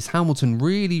season is Hamilton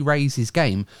really raise his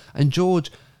game, and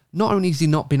George, not only has he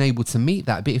not been able to meet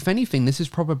that, but if anything, this has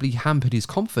probably hampered his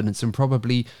confidence and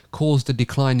probably caused a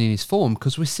decline in his form,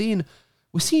 because we're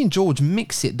seeing George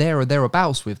mix it there or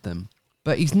thereabouts with them,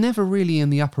 but he's never really in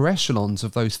the upper echelons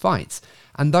of those fights.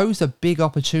 And those are big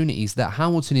opportunities that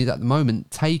Hamilton is at the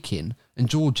moment taking, and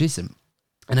George isn't.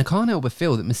 And I can't help but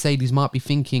feel that Mercedes might be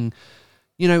thinking,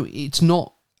 you know, it's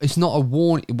not a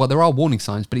warning. Well, there are warning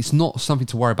signs, but it's not something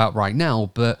to worry about right now.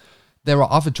 But there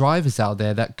are other drivers out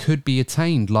there that could be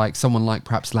attained, like someone like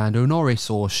perhaps Lando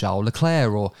Norris or Charles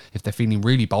Leclerc, or if they're feeling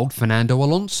really bold, Fernando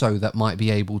Alonso, that might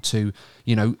be able to,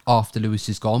 you know, after Lewis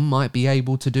is gone, might be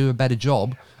able to do a better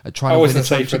job at trying to win a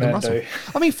championship than Russell.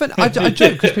 I mean, I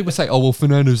joke because people say, oh, well,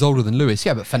 Fernando's older than Lewis.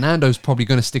 Yeah, but Fernando's probably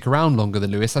going to stick around longer than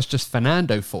Lewis. That's just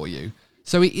Fernando for you.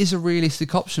 So it is a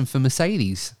realistic option for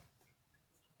Mercedes.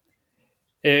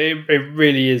 It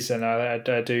really is, and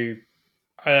I do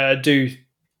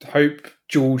hope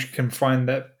George can find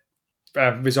that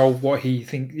resolve what he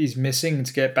think he's missing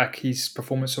to get back his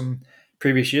performance from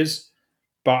previous years.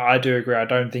 But I do agree. I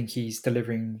don't think he's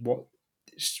delivering what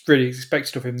is really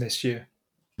expected of him this year.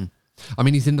 I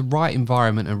mean, he's in the right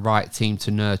environment and right team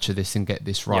to nurture this and get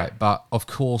this right. Yeah. But of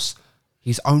course,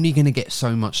 he's only going to get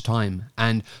so much time.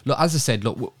 And look, as I said,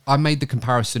 look, I made the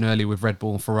comparison earlier with Red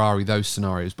Bull and Ferrari, those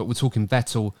scenarios, but we're talking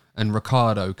Vettel and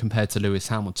Ricciardo compared to Lewis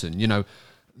Hamilton. You know,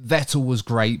 Vettel was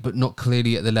great, but not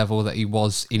clearly at the level that he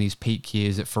was in his peak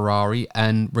years at Ferrari.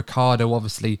 And Ricciardo,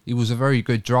 obviously, he was a very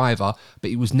good driver, but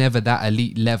he was never that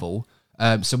elite level.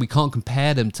 So we can't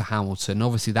compare them to Hamilton.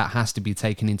 Obviously, that has to be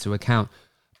taken into account.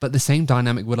 But the same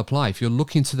dynamic will apply. If you're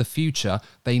looking to the future,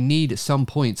 they need at some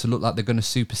point to look like they're going to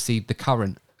supersede the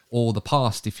current or the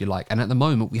past, if you like. And at the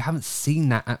moment, we haven't seen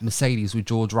that at Mercedes with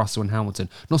George Russell and Hamilton.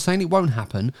 Not saying it won't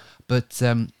happen, but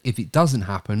if it doesn't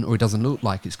happen or it doesn't look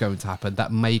like it's going to happen,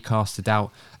 that may cast a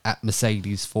doubt at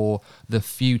Mercedes for the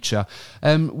future.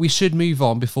 We should move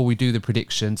on before we do the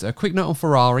predictions. A quick note on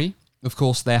Ferrari. Of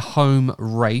course, their home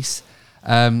race.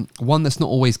 One that's not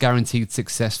always guaranteed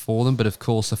success for them, but of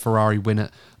course a Ferrari win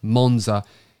at Monza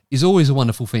is always a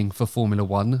wonderful thing for Formula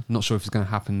One. Not sure if it's going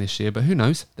to happen this year, but who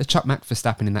knows? They chuck Max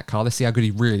Verstappen in that car. Let's see how good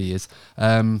he really is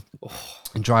and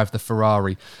drive the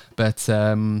Ferrari. But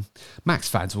Max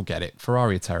fans will get it.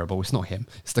 Ferrari are terrible. It's not him.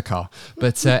 It's the car.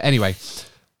 But anyway,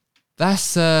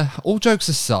 that's all jokes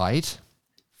aside.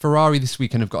 Ferrari this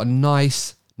weekend have got a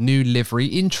nice new livery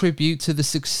in tribute to the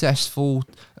successful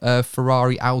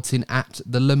Ferrari outing at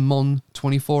the Le Mans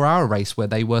 24-hour race where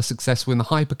they were successful in the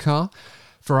hypercar.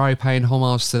 Ferrari paying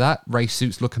homage to that. Race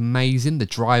suits look amazing. The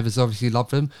drivers obviously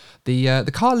love them. The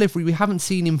car livery we haven't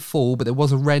seen in full, but there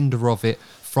was a render of it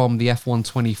from the F1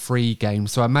 23 game,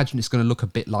 so I imagine it's going to look a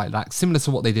bit like that, similar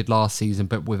to what they did last season,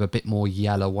 but with a bit more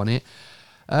yellow on it.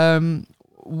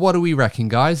 What do we reckon,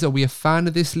 guys? Are we a fan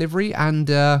of this livery? And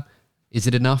is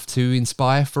it enough to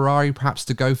inspire Ferrari perhaps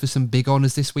to go for some big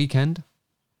honours this weekend?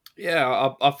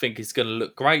 Yeah, I think it's going to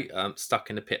look great stuck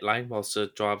in the pit lane whilst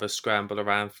the drivers scramble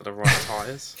around for the right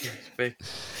tyres.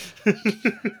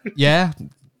 Yeah,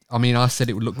 I mean, I said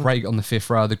it would look great on the fifth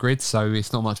row of the grid, so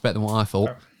it's not much better than what I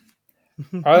thought.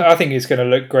 I think it's going to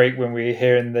look great when we're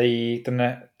hearing the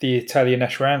Italian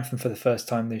national anthem for the first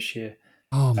time this year.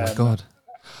 Oh my God.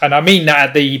 And I mean that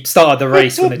at the start of the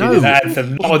race when they did the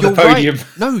anthem, not on the podium. Right.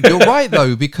 No, you're right,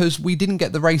 though, because we didn't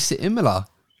get the race at Imola.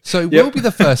 So it will be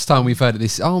the first time we've heard of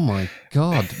this. Oh my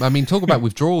God. I mean, talk about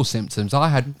withdrawal symptoms.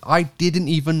 I didn't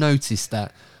even notice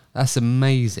that. That's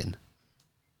amazing.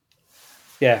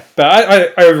 Yeah, but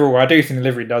I overall, I do think the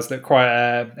livery does look quite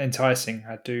enticing.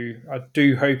 I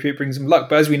do hope it brings them luck.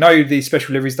 But as we know, these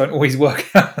special liveries don't always work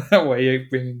out that way. You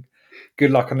bring good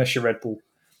luck unless you're Red Bull.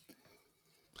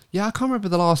 Yeah, I can't remember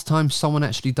the last time someone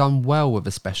actually done well with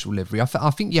a special livery. I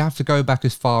think you have to go back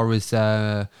as far as...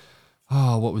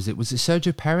 what was it? Was it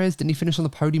Sergio Perez? Didn't he finish on the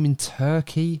podium in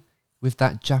Turkey with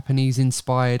that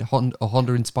Japanese-inspired,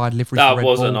 Honda-inspired livery for Red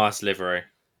Bull? That was a nice livery.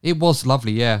 It was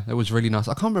lovely, yeah. It was really nice.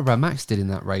 I can't remember how Max did in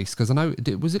that race, because I know...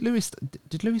 Was it Lewis?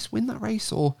 Did Lewis win that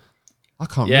race, or... I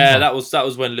can't remember. Yeah, that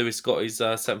was when Lewis got his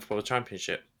 7th World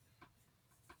Championship.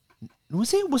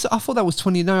 Was it? I thought that was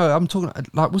 20... No, I'm talking...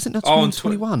 was it not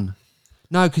 2021?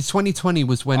 No, because 2020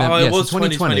 was when... it was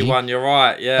 2021, you're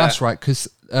right, yeah. That's right, because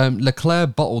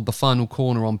Leclerc bottled the final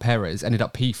corner on Perez, ended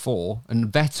up P4, and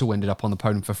Vettel ended up on the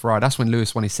podium for Ferrari. That's when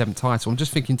Lewis won his 7th title. I'm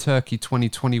just thinking Turkey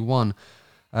 2021.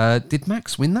 Did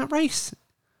Max win that race?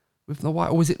 With the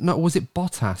white, or was it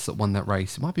Bottas that won that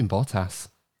race? It might have been Bottas.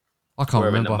 I can't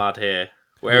remember.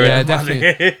 We're in the mud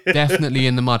here. Definitely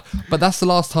in the mud. But that's the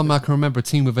last time I can remember a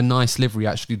team with a nice livery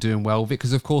actually doing well with it,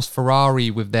 because of course Ferrari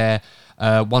with their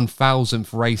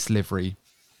 1000th race livery,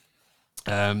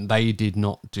 they did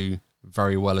not do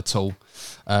very well at all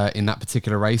in that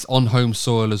particular race on home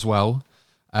soil as well.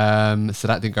 So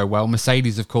that didn't go well.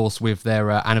 Mercedes, of course, with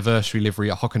their anniversary livery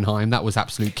at Hockenheim, that was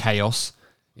absolute chaos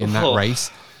in that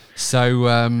race.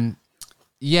 So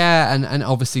yeah, and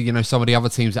obviously, you know, some of the other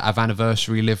teams that have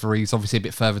anniversary liveries, obviously a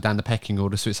bit further down the pecking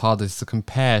order, so it's harder to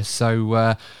compare.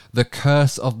 So the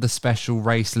curse of the special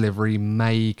race livery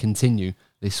may continue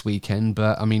this weekend,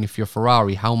 but I mean, if you're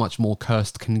Ferrari, how much more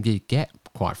cursed can you get,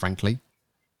 quite frankly?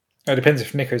 It depends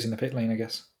if Nico's in the pit lane, I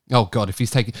guess. Oh God, if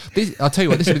he's taking this, I'll tell you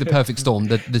what, this would be the perfect storm.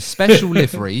 The special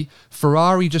livery,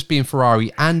 Ferrari just being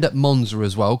Ferrari, and at Monza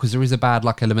as well, because there is a bad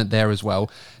luck element there as well.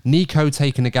 Nico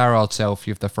taking a garage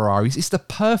selfie of the Ferraris. It's the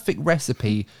perfect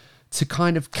recipe to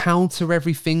kind of counter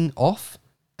everything off,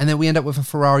 and then we end up with a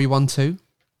Ferrari 1-2.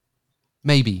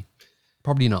 Maybe,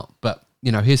 probably not, but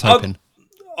you know, here's hoping.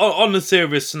 on a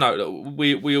serious note,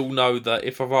 we all know that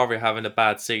if Ferrari are having a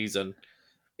bad season,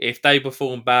 if they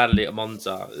perform badly at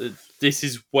Monza, this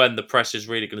is when the pressure is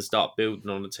really going to start building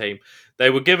on the team. They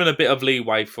were given a bit of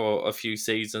leeway for a few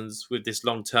seasons with this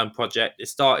long-term project. It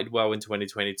started well in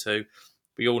 2022.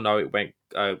 We all know it went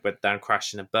down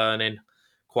crashing and burning,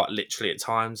 quite literally at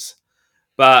times.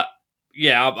 But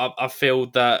yeah, I feel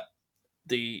that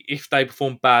if they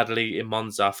perform badly in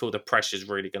Monza, I feel the pressure is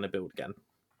really going to build again.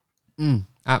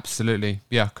 Absolutely.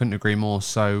 Yeah, couldn't agree more.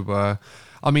 So,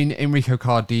 I mean, Enrico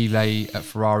Cardile at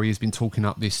Ferrari has been talking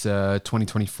up this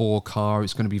 2024 car.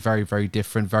 It's going to be very, very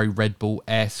different, very Red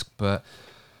Bull-esque. But,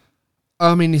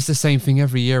 I mean, it's the same thing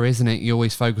every year, isn't it? You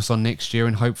always focus on next year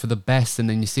and hope for the best. And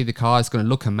then you see the car is going to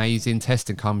look amazing.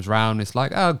 Testing comes round. It's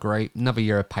like, oh, great, another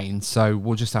year of pain. So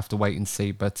we'll just have to wait and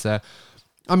see. But,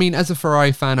 I mean, as a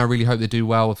Ferrari fan, I really hope they do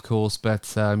well, of course.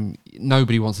 But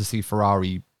nobody wants to see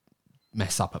Ferrari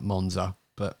mess up at Monza,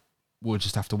 but we'll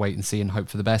just have to wait and see and hope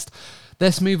for the best.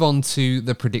 Let's move on to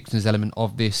the predictions element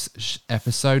of this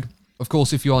episode. Of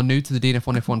course, if you are new to the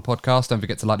DNF1F1 podcast, don't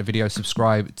forget to like the video,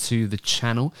 subscribe to the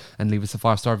channel, and leave us a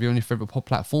 5-star review on your favourite pod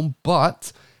platform.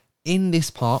 But in this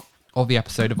part of the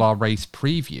episode of our race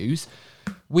previews,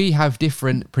 we have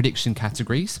different prediction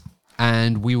categories,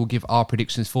 and we will give our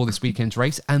predictions for this weekend's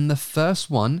race. And the first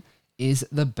one is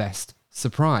the best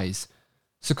surprise.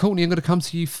 So, Courtney, I'm going to come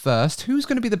to you first. Who's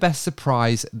going to be the best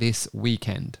surprise this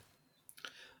weekend?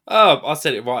 I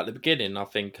said it right at the beginning. I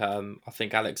think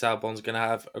Alex Albon's going to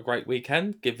have a great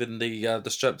weekend, given the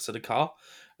strengths of the car,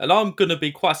 and I'm going to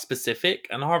be quite specific,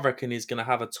 and I reckon he's going to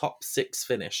have a top 6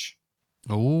 finish.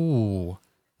 Oh,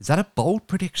 is that a bold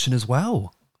prediction as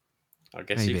well? I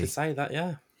guess you could say that,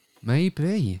 yeah.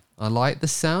 Maybe. I like the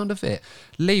sound of it.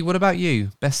 Lee, what about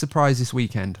you? Best surprise this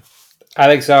weekend?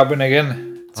 Alex Albon again.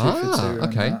 2 for 2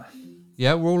 okay.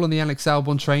 Yeah, we're all on the Alex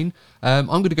Albon train. I'm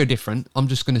going to go different. I'm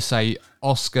just going to say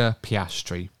Oscar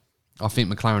Piastri. I think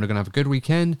McLaren are going to have a good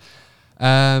weekend.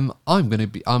 I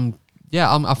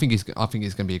think it's going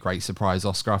to be a great surprise,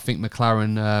 Oscar. I think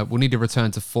McLaren will need to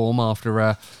return to form after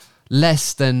a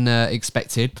less than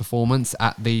expected performance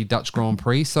at the Dutch Grand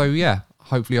Prix. So yeah,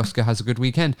 hopefully Oscar has a good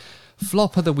weekend.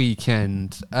 Flop of the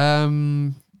weekend.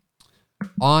 I'm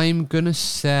going to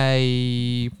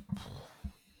say,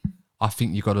 I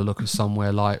think you've got to look at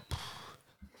somewhere like,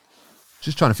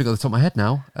 just trying to figure at the top of my head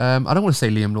now. I don't want to say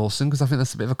Liam Lawson because I think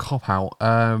that's a bit of a cop-out.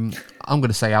 I'm going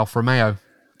to say Alfa Romeo.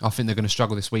 I think they're going to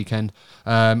struggle this weekend.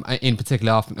 In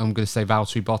particular, I'm going to say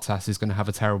Valtteri Bottas is going to have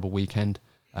a terrible weekend.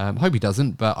 Hope he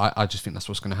doesn't, but I just think that's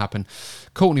what's going to happen.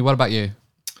 Courtney, what about you?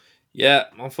 Yeah,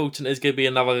 unfortunately, it's going to be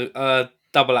another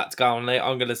double act going there.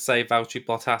 I'm going to say Valtteri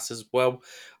Bottas as well.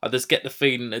 I just get the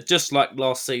feeling that just like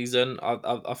last season,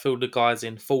 I feel the guy's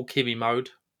in full Kimi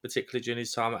mode, particularly during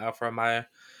his time at Alfa Romeo.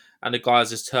 And the guy's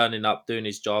just turning up, doing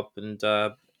his job and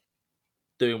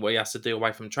doing what he has to do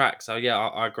away from track. So yeah,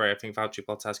 I agree. I think Valtteri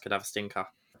Bottas could have a stinker.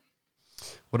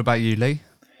 What about you, Lee?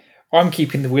 I'm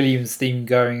keeping the Williams theme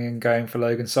going and going for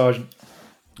Logan Sargent.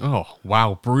 Oh,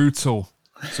 wow. Brutal.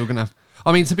 So we're going to have...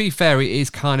 I mean, to be fair, it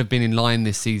is kind of been in line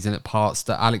this season at parts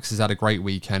that Alex has had a great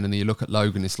weekend, and then you look at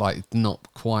Logan, it's like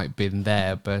not quite been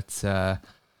there. But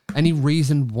any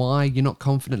reason why you're not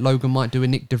confident Logan might do a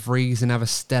Nick De Vries and have a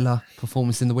stellar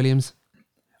performance in the Williams?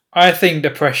 I think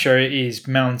the pressure is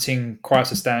mounting quite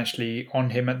substantially on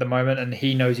him at the moment, and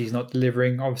he knows he's not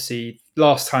delivering. Obviously,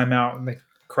 last time out in the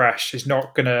crash is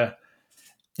not going to...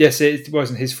 Yes, it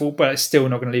wasn't his fault, but it's still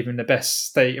not going to leave him in the best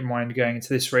state of mind going into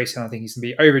this race. And I think he's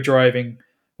going to be overdriving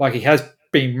like he has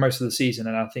been most of the season.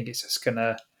 And I think it's just going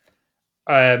to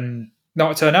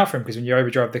not turn out for him because when you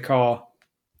overdrive the car,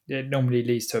 it normally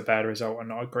leads to a bad result and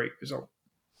not a great result.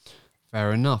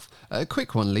 Fair enough. A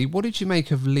quick one, Lee. What did you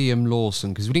make of Liam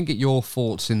Lawson? Because we didn't get your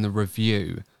thoughts in the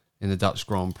review in the Dutch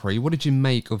Grand Prix. What did you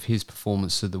make of his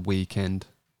performance of the weekend?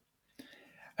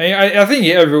 I think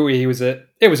overall it was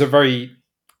a very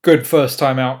good first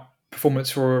time out performance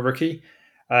for a rookie.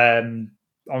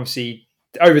 Obviously,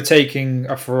 overtaking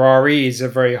a Ferrari is a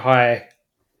very high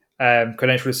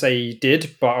credential to say he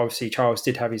did, but obviously Charles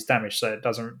did have his damage, so it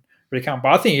doesn't really count.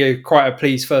 But I think he had quite a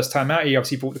pleased first time out. He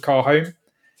obviously brought the car home.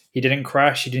 He didn't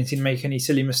crash. He didn't seem to make any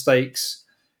silly mistakes.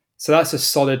 So that's a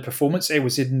solid performance. It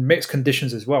was in mixed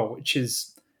conditions as well, which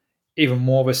is even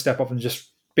more of a step up than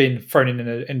just being thrown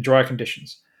in dry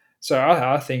conditions. So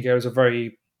I think it was a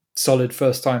very solid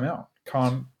first time out.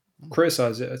 Can't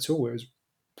criticise it at all. It was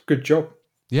a good job.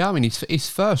 Yeah, I mean, his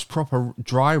first proper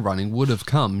dry running would have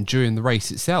come during the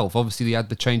race itself. Obviously, he had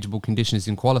the changeable conditions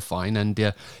in qualifying,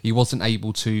 and he wasn't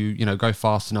able to, go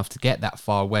fast enough to get that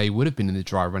far where he would have been in the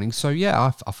dry running. So, yeah,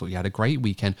 I thought he had a great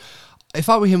weekend. if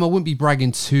I were him, I wouldn't be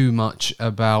bragging too much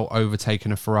about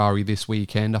overtaking a Ferrari this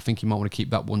weekend. I think he might want to keep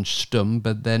that one stum,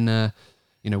 but then,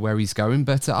 where he's going.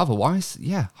 But otherwise,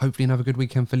 yeah, hopefully another good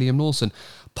weekend for Liam Lawson.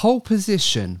 Pole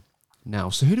position now.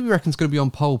 So who do we reckon is going to be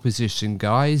on pole position,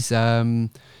 guys?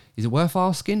 Is it worth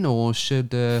asking, or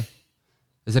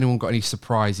has anyone got any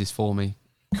surprises for me?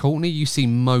 Courtney, you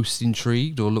seem most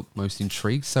intrigued, or look most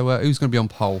intrigued. So who's going to be on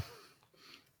pole?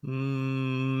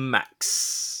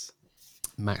 Max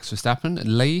Verstappen.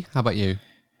 Lee, how about you?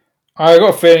 I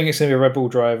got a feeling it's going to be a Red Bull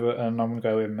driver, and I'm going to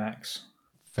go with Max.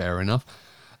 Fair enough.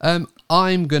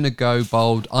 I'm going to go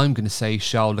bold. I'm going to say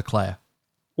Charles Leclerc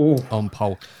on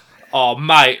pole. Oh,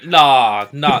 mate, no.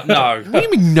 What do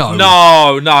you mean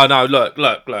no? No. Look.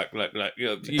 You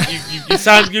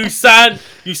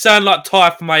sound like Ty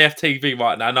from AFTV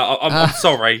right now. No, I'm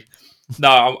sorry.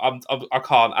 No, I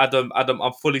can't. Adam,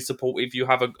 I'm fully supportive. You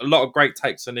have a lot of great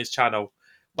takes on this channel,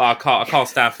 but I can't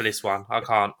stand for this one. I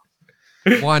can't.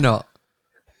 Why not?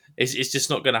 It's just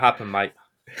not going to happen, mate.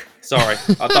 Sorry,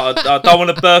 I don't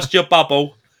want to burst your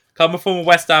bubble. Coming from a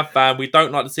West Ham fan, we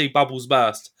don't like to see bubbles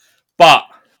burst, but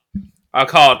I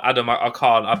can't, Adam. I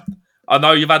can't. I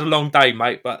know you've had a long day,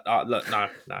 mate, but look, no.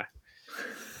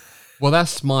 Well,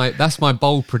 that's my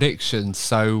bold prediction.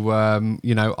 So,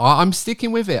 I'm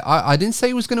sticking with it. I didn't say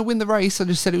he was going to win the race. I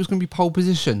just said it was going to be pole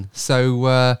position.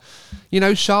 So,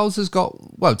 Charles has got,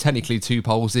 well, technically 2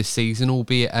 poles this season,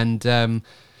 albeit. And,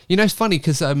 it's funny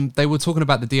because they were talking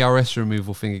about the DRS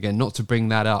removal thing again, not to bring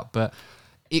that up, but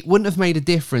it wouldn't have made a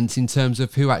difference in terms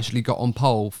of who actually got on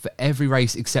pole for every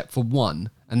race except for one,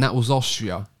 and that was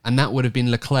Austria, and that would have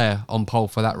been Leclerc on pole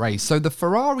for that race. So the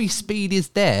Ferrari speed is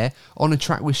there on a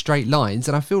track with straight lines,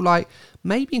 and I feel like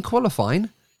maybe in qualifying,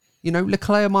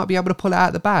 Leclerc might be able to pull it out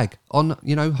of the bag on,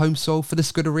 home soil for the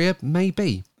Scuderia,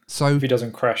 maybe. So if he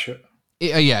doesn't crash it.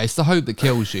 It's the hope that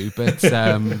kills you, but...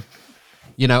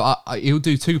 he'll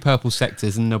do 2 purple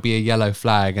sectors and there'll be a yellow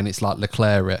flag, and it's like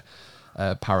Leclerc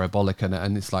at Parabolic,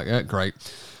 and it's like, great.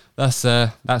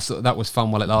 That was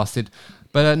fun while it lasted.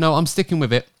 But no, I'm sticking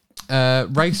with it.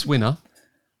 Race winner,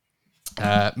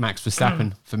 Max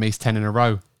Verstappen. For me, it's 10 in a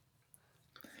row.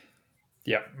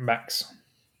 Yeah, Max.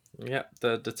 Yep,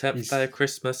 the 10th day of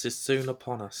Christmas is soon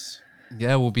upon us.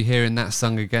 Yeah, we'll be hearing that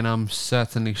sung again. I'm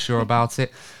certainly sure about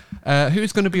it.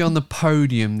 Who's going to be on the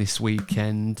podium this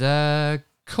weekend?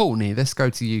 Courtney, let's go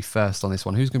to you first on this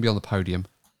one. Who's going to be on the podium?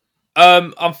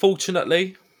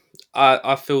 Unfortunately,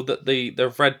 I feel that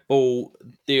the Red Bull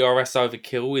DRS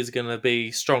overkill is going to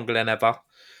be stronger than ever.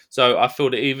 So I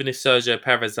feel that even if Sergio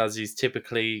Perez has his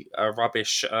typically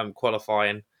rubbish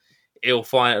qualifying, he'll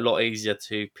find it a lot easier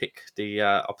to pick the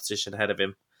opposition ahead of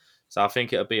him. So I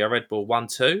think it'll be a Red Bull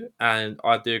 1-2, and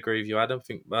I do agree with you, Adam. I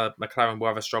think McLaren will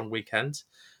have a strong weekend,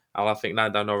 and I think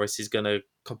Lando Norris is going to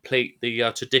complete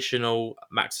the traditional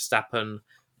Max Verstappen,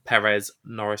 Perez,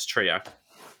 Norris trio.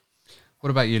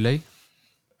 What about you, Lee?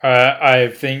 I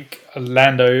think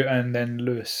Lando and then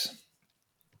Lewis.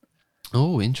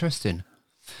 Oh, interesting.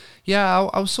 Yeah,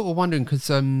 I was sort of wondering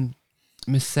because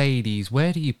Mercedes,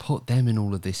 where do you put them in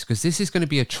all of this? Because this is going to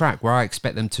be a track where I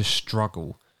expect them to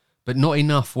struggle, but not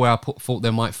enough where I thought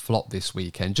they might flop this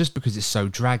weekend, just because it's so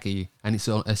draggy and it's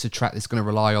a track that's going to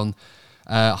rely on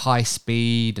high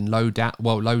speed and low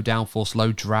downforce,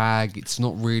 low drag. It's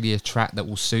not really a track that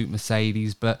will suit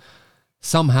Mercedes, but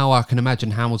somehow I can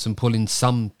imagine Hamilton pulling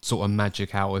some sort of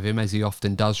magic out of him, as he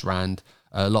often does around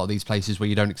a lot of these places where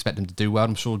you don't expect him to do well.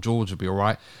 I'm sure George will be all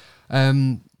right.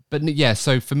 But yeah,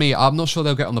 so for me, I'm not sure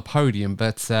they'll get on the podium,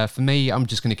 but for me, I'm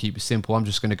just going to keep it simple. I'm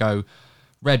just going to go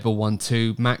Red Bull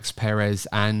 1-2, Max Perez,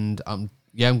 and I'm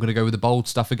going to go with the bold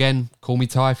stuff again. Call me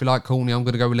Ty if you like, call me. I'm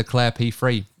going to go with Leclerc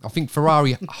P3. I think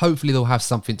Ferrari, hopefully they'll have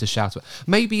something to shout about.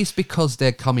 Maybe it's because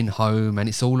they're coming home and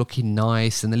it's all looking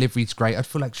nice and the livery's great. I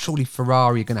feel like surely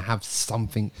Ferrari are going to have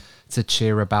something to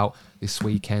cheer about this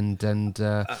weekend, and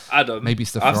Adam, maybe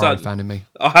it's the Ferrari fan in me.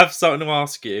 I have something to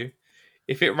ask you.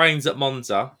 If it rains at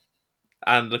Monza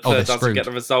and Leclerc doesn't get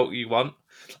the result you want,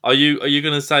 are you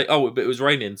going to say, but it was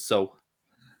raining, so...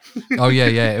 Oh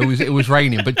yeah, it was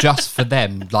raining, but just for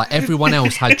them. Like everyone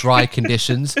else had dry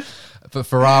conditions, but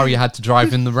Ferrari had to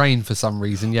drive in the rain for some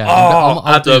reason. Yeah,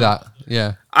 I'll do that.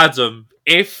 Yeah, Adam,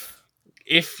 if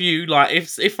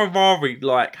Ferrari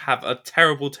have a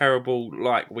terrible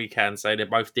weekend, say they're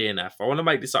both DNF, I want to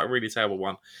make this a really terrible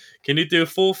one. Can you do a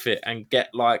forfeit and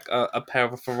get a pair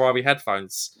of Ferrari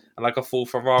headphones and a full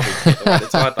Ferrari kit the way the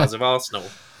Tide does with Arsenal?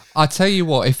 I tell you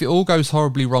what, if it all goes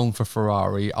horribly wrong for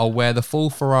Ferrari, I'll wear the full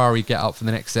Ferrari get up for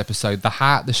the next episode, the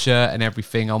hat, the shirt and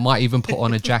everything. I might even put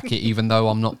on a jacket, even though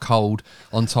I'm not cold,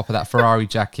 on top of that Ferrari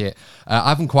jacket. I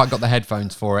haven't quite got the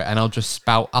headphones for it, and I'll just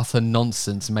spout utter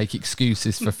nonsense and make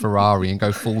excuses for Ferrari and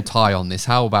go full tie on this.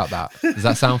 How about that? Does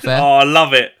that sound fair? Oh, I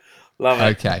love it. Love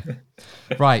it. Okay.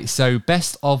 Right, so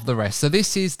best of the rest. So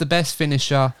this is the best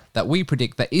finisher that we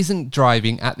predict that isn't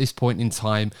driving at this point in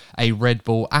time a Red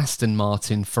Bull, Aston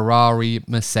Martin, Ferrari,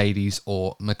 Mercedes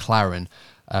or McLaren.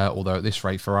 Although at this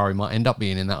rate, Ferrari might end up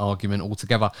being in that argument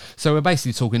altogether. So we're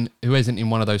basically talking who isn't in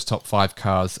one of those top 5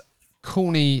 cars.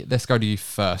 Courtney, let's go to you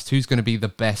first. Who's going to be the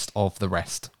best of the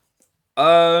rest?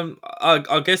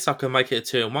 I guess I can make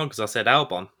it a 2-1 because I said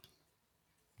Albon.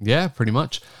 Yeah, pretty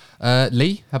much.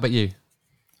 Lee, how about you?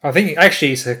 I think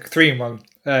actually it's a 3-1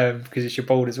 because it's your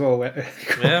bold as well.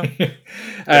 Yeah.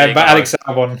 But Alex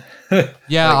Albon.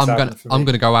 Yeah, Alex I'm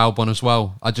gonna go Albon as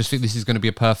well. I just think this is going to be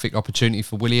a perfect opportunity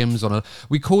for Williams.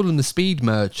 We call them the speed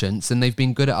merchants, and they've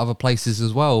been good at other places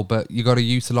as well. But you got to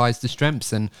utilise the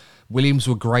strengths, and Williams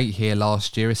were great here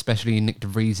last year, especially in Nick de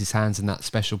Vries's hands in that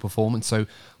special performance. So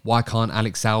why can't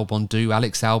Alex Albon do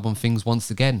Alex Albon things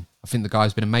once again? I think the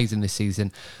guy's been amazing this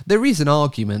season. There is an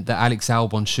argument that Alex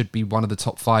Albon should be one of the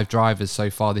top 5 drivers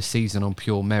so far this season on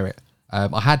pure merit.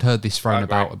 I had heard this thrown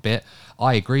about a bit.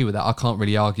 I agree with that. I can't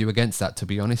really argue against that, to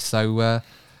be honest. So,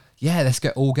 yeah, let's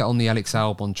all get on the Alex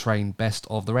Albon train, best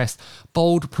of the rest.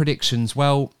 Bold predictions.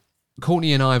 Well,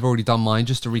 Courtney and I have already done mine.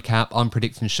 Just to recap, I'm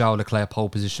predicting Charles Leclerc pole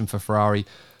position for Ferrari.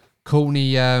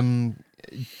 Courtney, how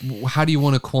do you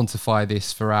want to quantify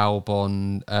this for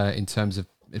Albon in terms of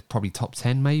probably top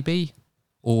 10 maybe?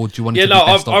 Or do you want to be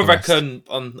best of the rest?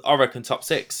 I reckon top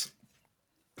 6.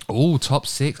 Oh, top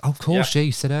 6. Of course, yeah,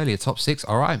 you said earlier, top 6.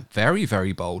 All right, very,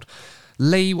 very bold.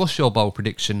 Lee, what's your bold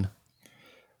prediction?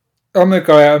 I'm going to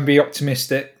go out and be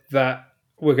optimistic that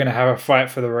we're going to have a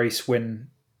fight for the race win.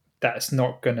 That's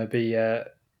not going to be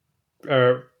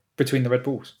between the Red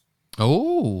Bulls.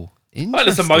 Oh, interesting.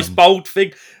 That's the most bold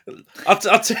thing. I'll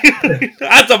tell you,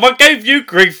 Adam, I gave you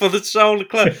grief for the Charles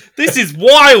Leclerc. This is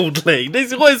wildly.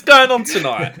 This is what is going on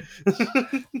tonight.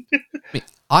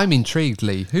 I I'm intrigued,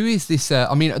 Lee. Who is this?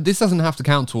 I mean, this doesn't have to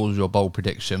count towards your bold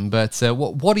prediction, but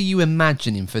what are you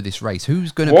imagining for this race?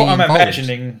 Who's going to be involved? What I'm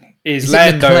imagining is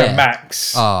Lando and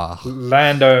Max. Ah.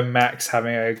 Lando and Max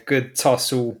having a good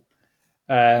tussle,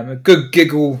 a good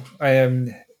giggle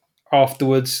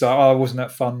afterwards. Like, oh, wasn't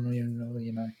that fun?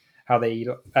 You know how they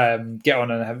get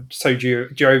on and have so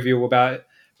jovial about it.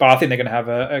 But I think they're going to have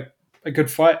a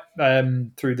good fight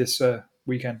through this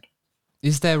weekend.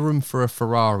 Is there room for a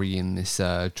Ferrari in this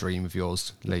dream of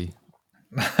yours, Lee?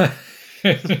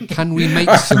 Can we make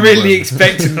some I'm really room?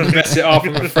 expecting to mess it up,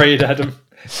 I'm afraid, Adam.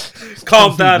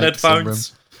 Calm down,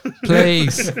 headphones.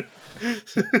 Please.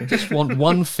 I just want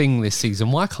one thing this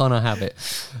season. Why can't I have it?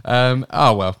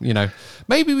 Oh, well,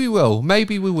 maybe we will.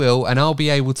 Maybe we will. And I'll be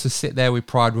able to sit there with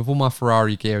pride with all my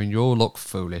Ferrari gear and you'll look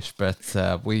foolish.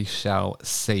 But we shall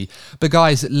see. But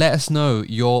guys, let us know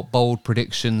your bold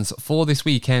predictions for this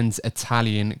weekend's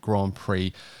Italian Grand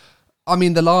Prix. I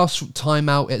mean, the last time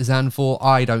out at Zandvoort,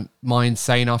 I don't mind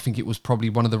saying I think it was probably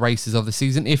one of the races of the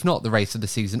season, if not the race of the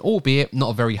season, albeit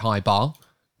not a very high bar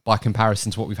by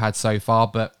comparison to what we've had so far.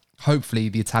 But hopefully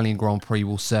the Italian Grand Prix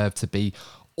will serve to be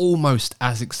almost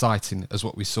as exciting as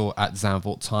what we saw at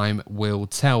Zandvoort. Time will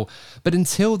tell. But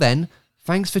until then,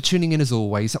 thanks for tuning in as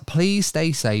always. Please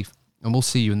stay safe and we'll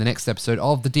see you in the next episode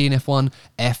of the DNF1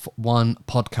 F1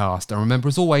 podcast. And remember,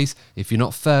 as always, if you're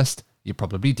not first, you're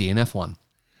probably DNF1.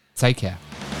 Take care.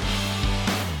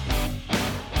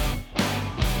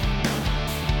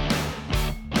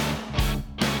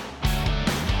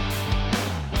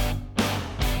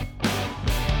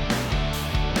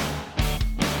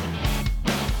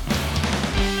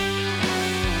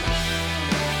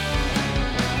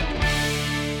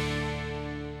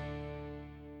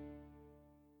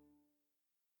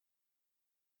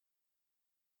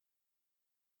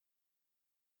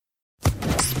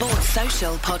 Sports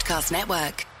Social Podcast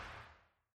Network.